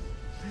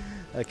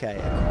 Okay,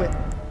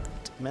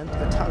 equipment,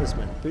 a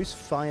talisman, boost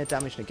fire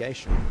damage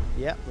negation.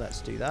 Yep, let's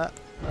do that.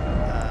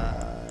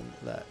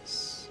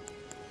 Let's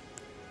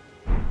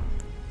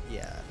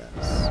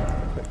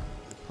equip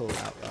pull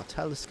out our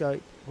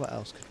telescope. What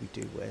else could we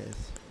do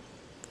with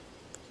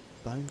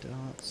bone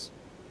darts?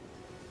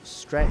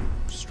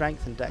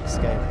 Strength and dex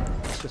scaling.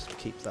 Let's just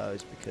keep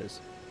those because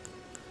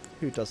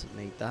who doesn't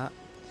need that?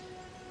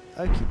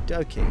 Okie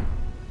dokie.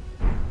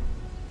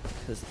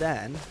 Because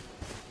then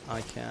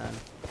I can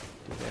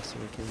do this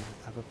and we can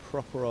have a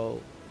proper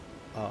old...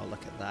 Oh,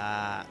 look at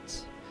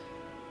that.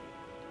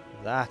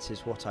 That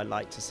is what I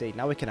like to see.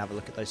 Now we can have a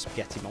look at those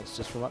spaghetti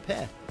monsters from up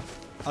here.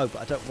 Oh,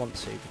 but I don't want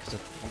to because I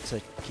want to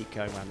keep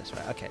going around this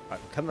way. Okay, right,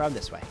 we'll come around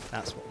this way.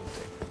 That's what we'll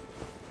do.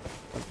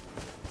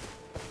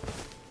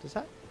 Does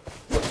that...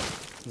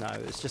 No,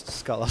 it's just a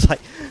skull. I was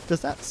like,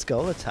 does that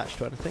skull attach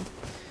to anything?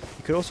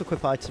 You could also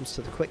equip items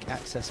to the quick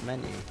access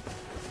menu.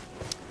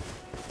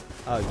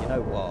 Oh, you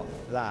know what?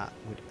 That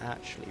would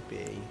actually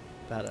be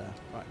better.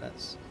 Right,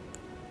 let's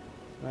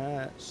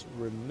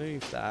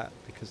remove that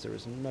because there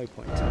is no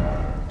point in telling me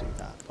to do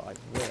that, but I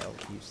will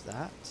use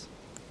that.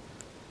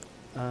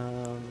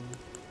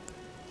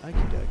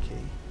 Okie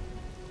dokie.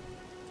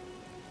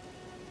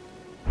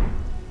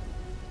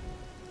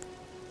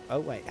 Oh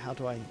wait, how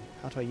do I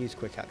use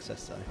quick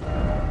access though?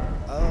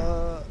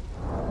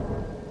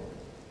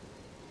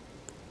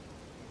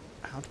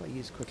 How do I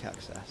use quick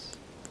access?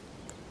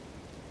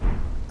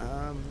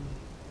 Hang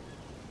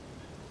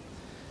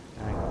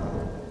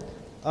on.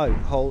 Oh,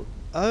 hold.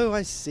 Oh,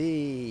 I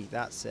see.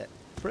 That's it.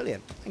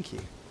 Brilliant. Thank you.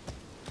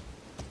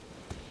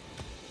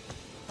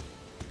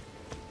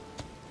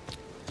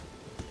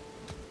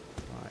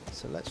 Right,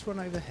 so let's run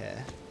over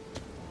here.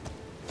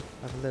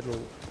 Have a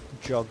little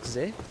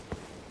jogsy.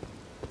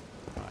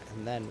 Right,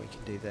 and then we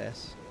can do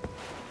this.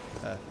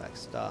 Perfect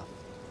stuff.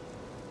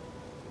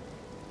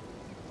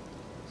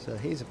 So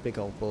he's a big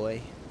old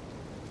boy.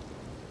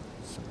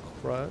 Some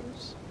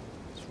crows.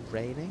 It's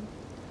raining.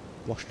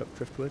 Washed up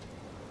driftwood.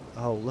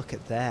 Oh, look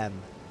at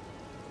them.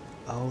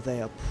 Oh,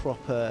 they are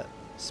proper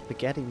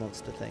spaghetti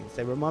monster things.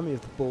 They remind me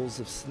of the balls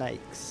of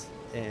snakes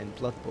in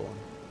Bloodborne.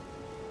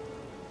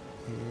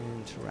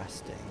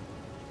 Interesting.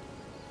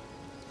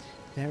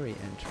 Very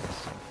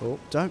interesting. Oh,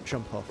 don't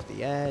jump off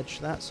the edge.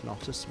 That's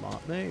not a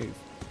smart move.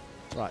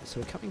 Right, so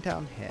we're coming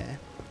down here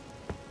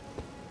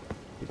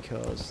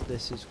because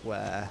this is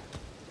where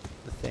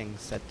the thing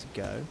said to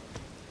go.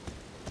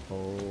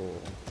 Oh.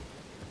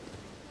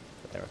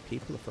 But there are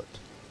people afoot.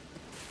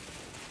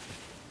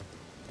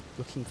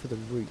 Looking for the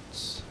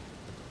roots.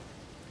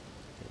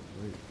 The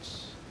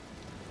roots.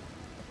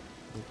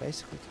 We'll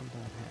basically come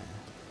down here.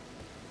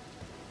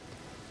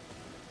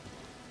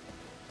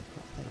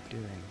 What are they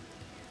doing?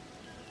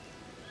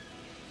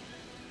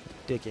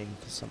 They're digging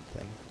for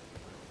something.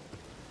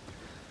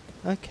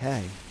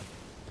 Okay.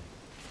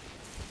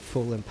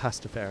 Fallen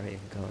Pastafarian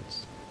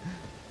gods.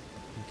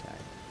 Okay.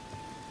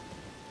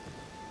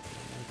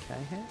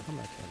 Okay here? I'm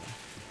okay now.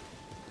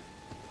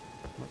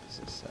 What does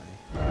it say?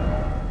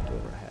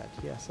 Door ahead.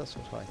 Yes, that's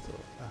what I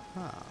thought.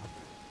 Aha.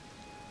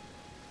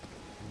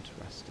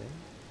 Interesting.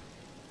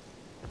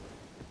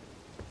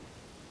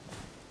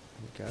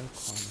 There we go,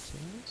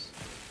 quantities.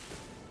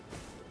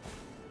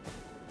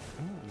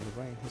 Oh, and the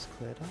rain has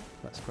cleared up.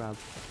 Let's grab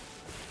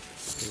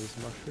these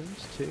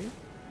mushrooms too.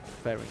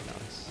 Very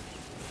nice.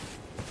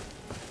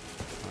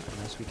 Right,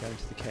 and as we go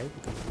into the cave,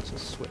 we're going to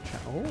switch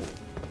out. Oh,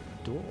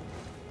 door.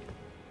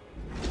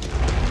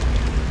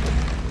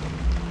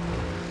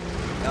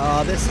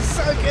 Oh, this is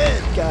so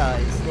good,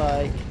 guys!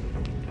 Like,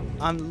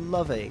 I'm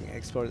loving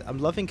exploring. I'm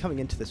loving coming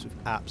into this with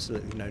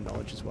absolutely no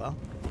knowledge as well.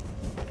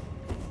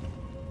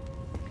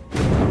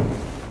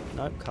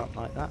 Nope, can't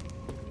like that.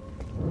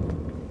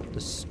 The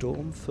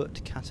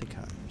Stormfoot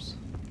Catacombs.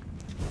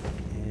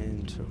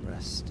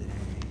 Interesting.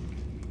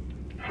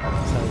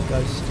 So,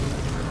 ghost.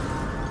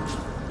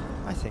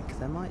 I think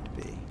there might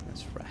be.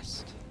 Let's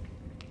rest.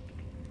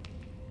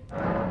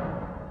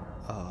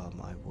 Oh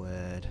my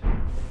word.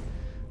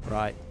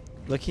 Right.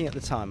 Looking at the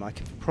time, I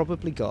could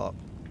probably got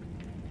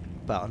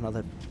about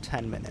another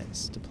 10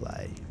 minutes to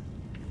play.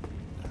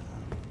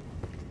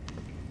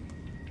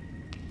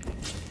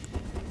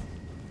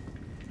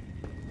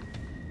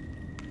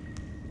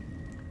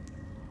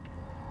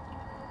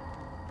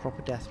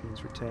 Proper death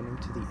means returning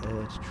to the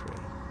Erd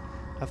tree.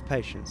 Have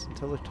patience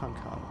until the time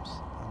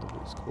comes and the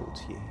roots call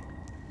to you.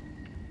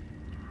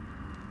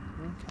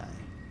 Okay.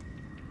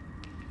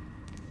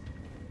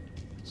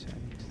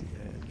 Returning to the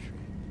Erd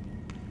tree.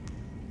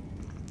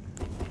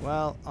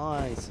 Well,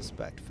 I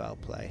suspect foul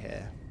play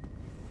here.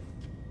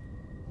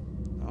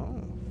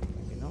 Oh,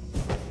 maybe not.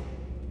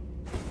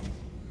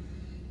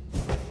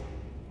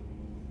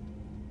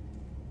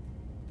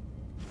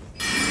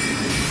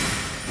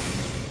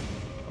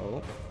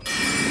 Oh.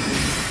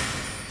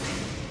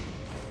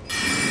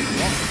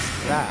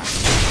 What's that?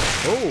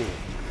 Oh!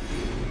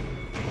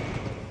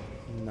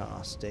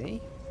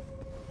 Nasty.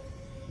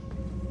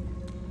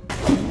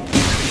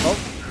 Oh!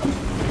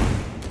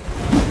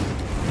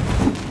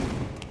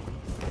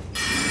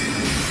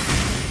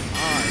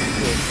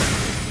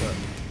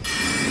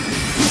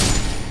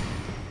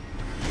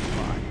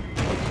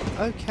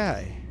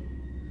 Okay,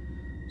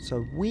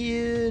 so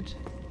weird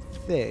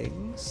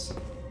things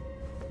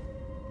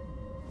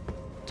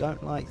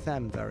Don't like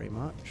them very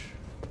much.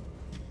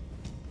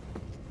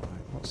 Right,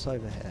 what's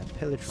over here?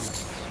 Pillage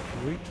remains.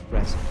 Root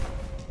resin.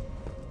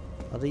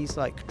 Are these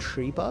like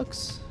tree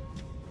bugs?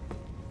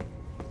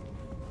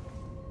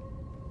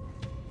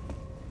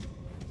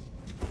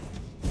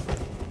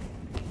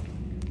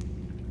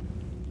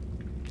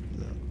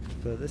 Look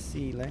for the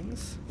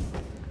ceilings.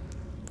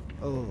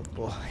 Oh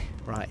boy.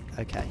 Right,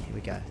 okay, here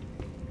we go.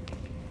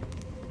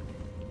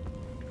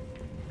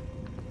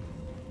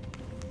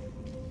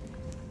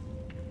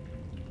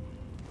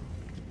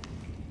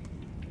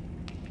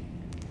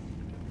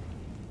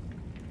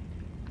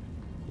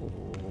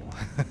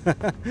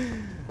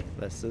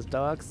 This is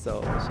Dark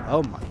Souls.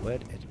 Oh my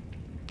word.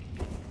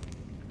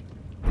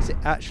 Is it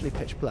actually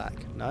pitch black?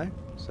 No?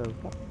 So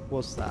what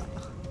was that?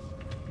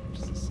 What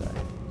does it say?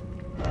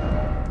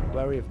 Be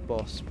wary of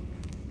boss.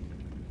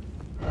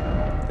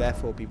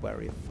 Therefore be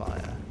wary of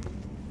fire.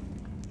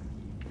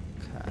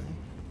 Okay.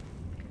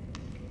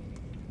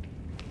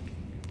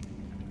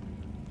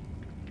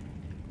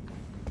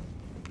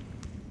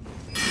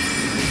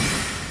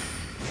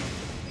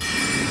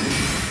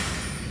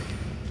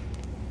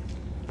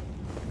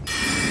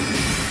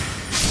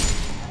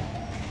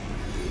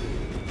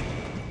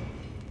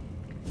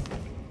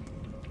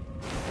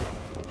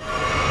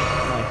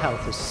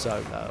 Health is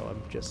so low,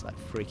 I'm just like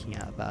freaking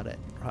out about it.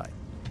 Right.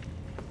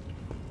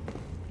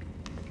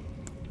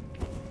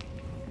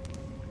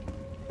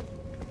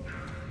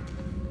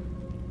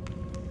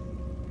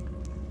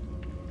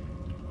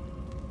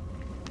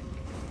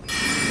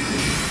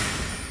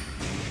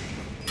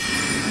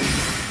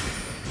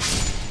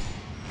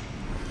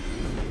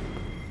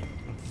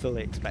 I'm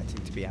fully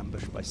expecting to be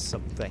ambushed by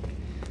something.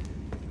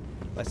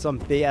 By some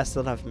BS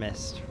that I've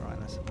missed. Right,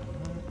 let's have a look.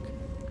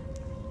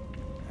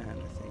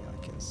 Anything I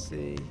can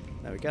see.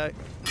 There we go.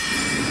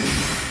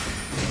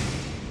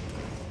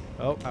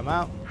 Oh, I'm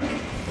out.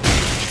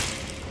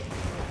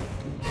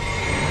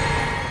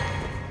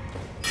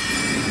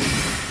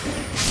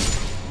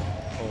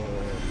 Oh,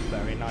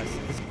 very nice.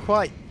 It's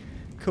quite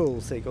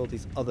cool seeing all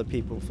these other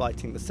people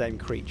fighting the same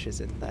creatures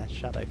in their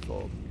shadow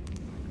form.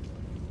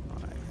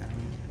 Right,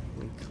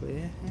 we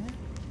clear here?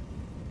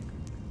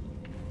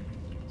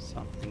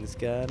 Something's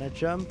gonna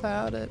jump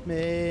out at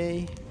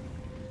me.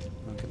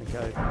 I'm gonna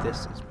go,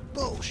 this is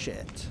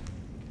bullshit.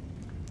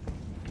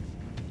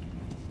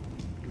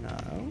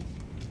 No.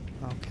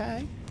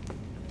 Okay.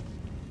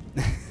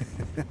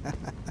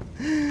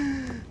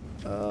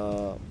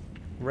 Oh,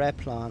 rare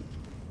plant.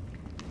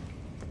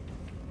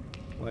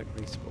 Won't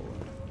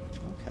respawn.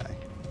 Okay.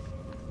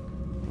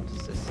 What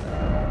does this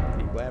say?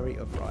 Be wary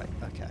of right.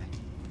 Okay.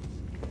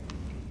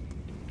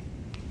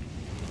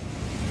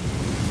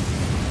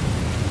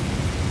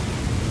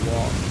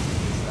 What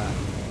is that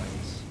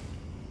noise?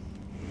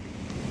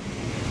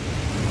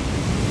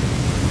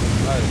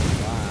 Oh,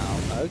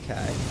 wow.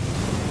 Okay.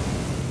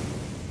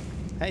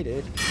 Hey,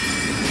 dude.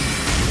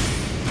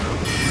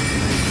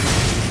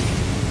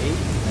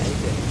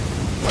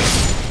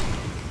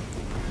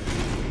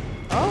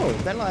 Oh,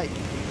 they're like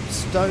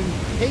stone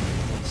pig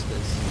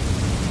monsters.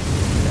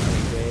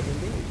 Very weird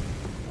indeed.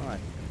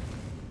 Right.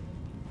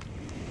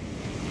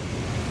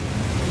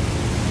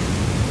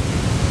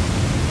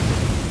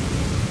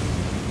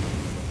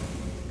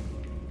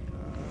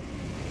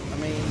 I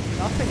mean,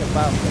 nothing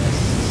about this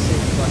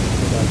seems like a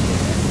good idea.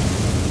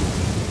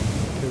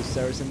 Because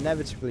there is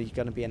inevitably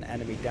going to be an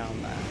enemy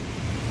down there.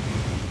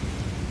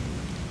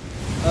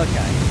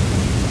 Okay.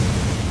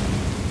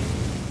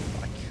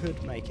 I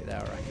could make it there,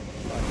 I reckon.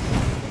 Right.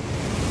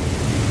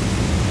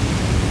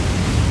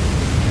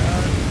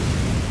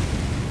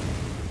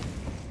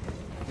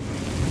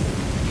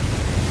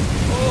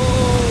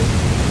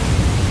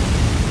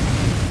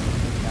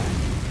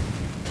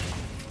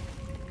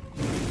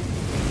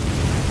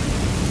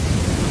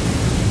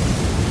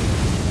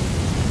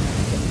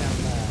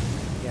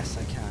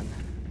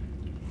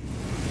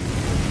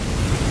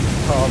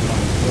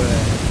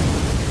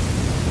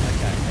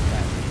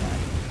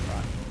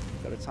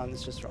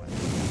 It's just right.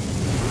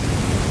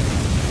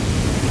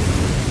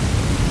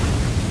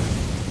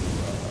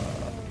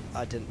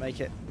 I didn't make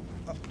it.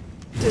 Oh,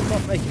 did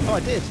not make it. Oh,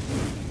 I did.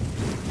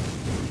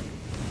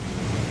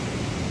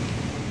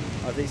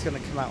 Are these going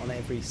to come out on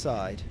every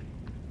side?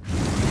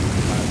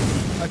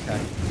 Okay.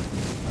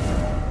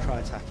 Try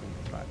attacking.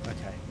 Right,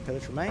 okay.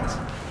 Pillage remains.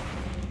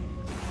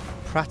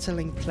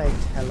 Prattling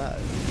plate, hello.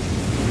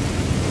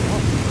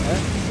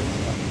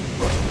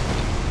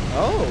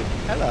 Oh,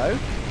 hello.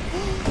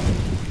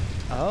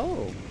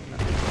 Oh. My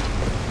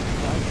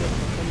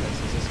goodness,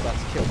 is this about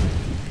to kill me?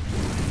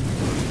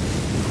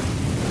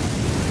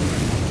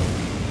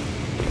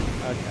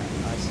 Okay,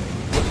 I see.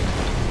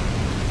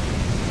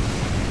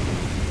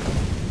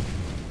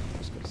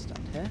 Just got to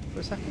stand here for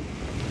a second.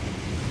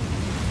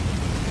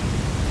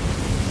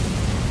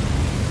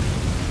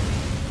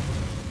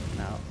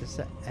 Now, is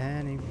there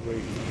any route for me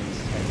to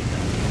take it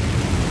down?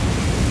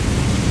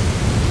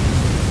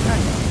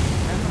 Hang on,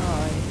 can I?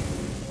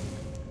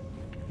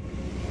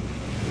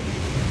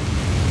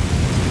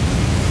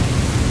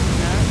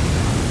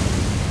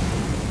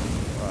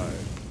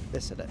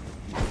 This at it.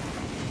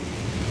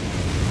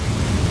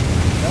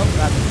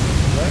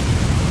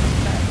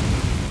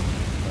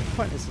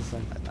 point is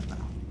something like that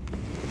now?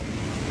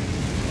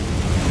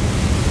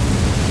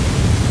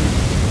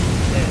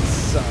 It's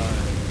so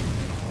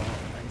hot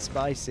and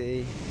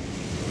spicy.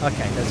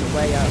 Okay, there's a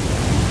way out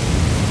there.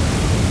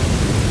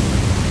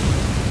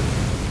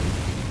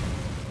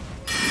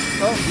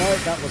 Oh no,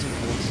 that wasn't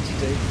what I wanted to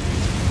do.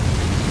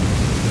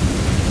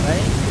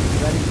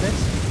 Ready for this?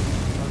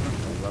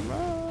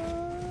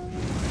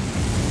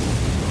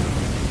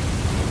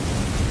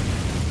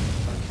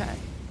 Okay.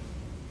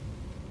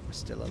 We're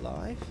still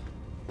alive.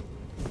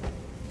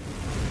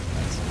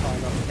 Let's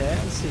climb up here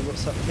and see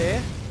what's up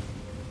here.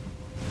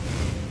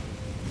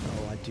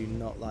 Oh, I do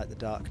not like the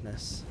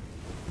darkness.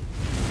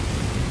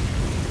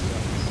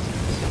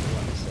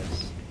 What is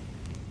this?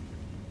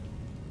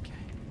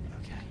 Okay,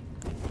 okay.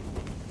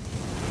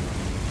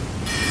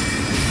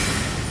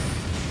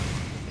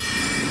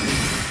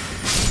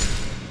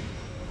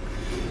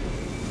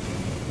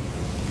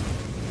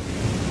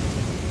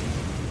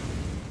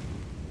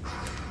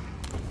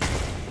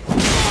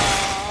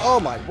 Oh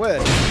my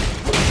word!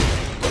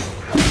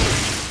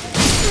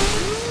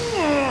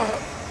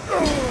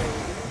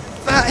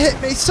 That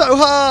hit me so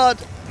hard!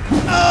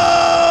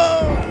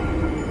 Oh!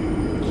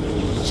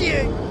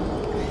 Shit!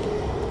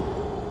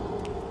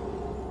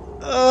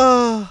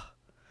 Oh!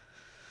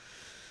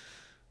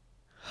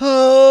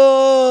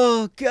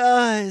 Oh,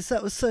 guys,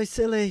 that was so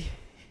silly.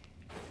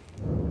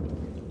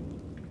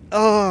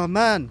 Oh,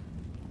 man.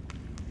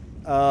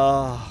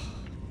 Oh,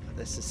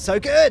 this is so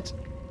good.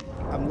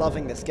 I'm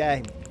loving this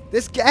game.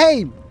 This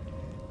game!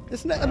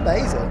 Isn't it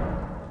amazing?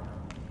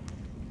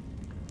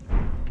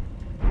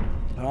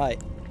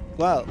 Alright.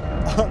 Well,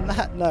 on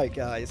that note,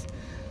 guys.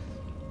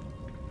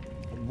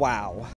 Wow.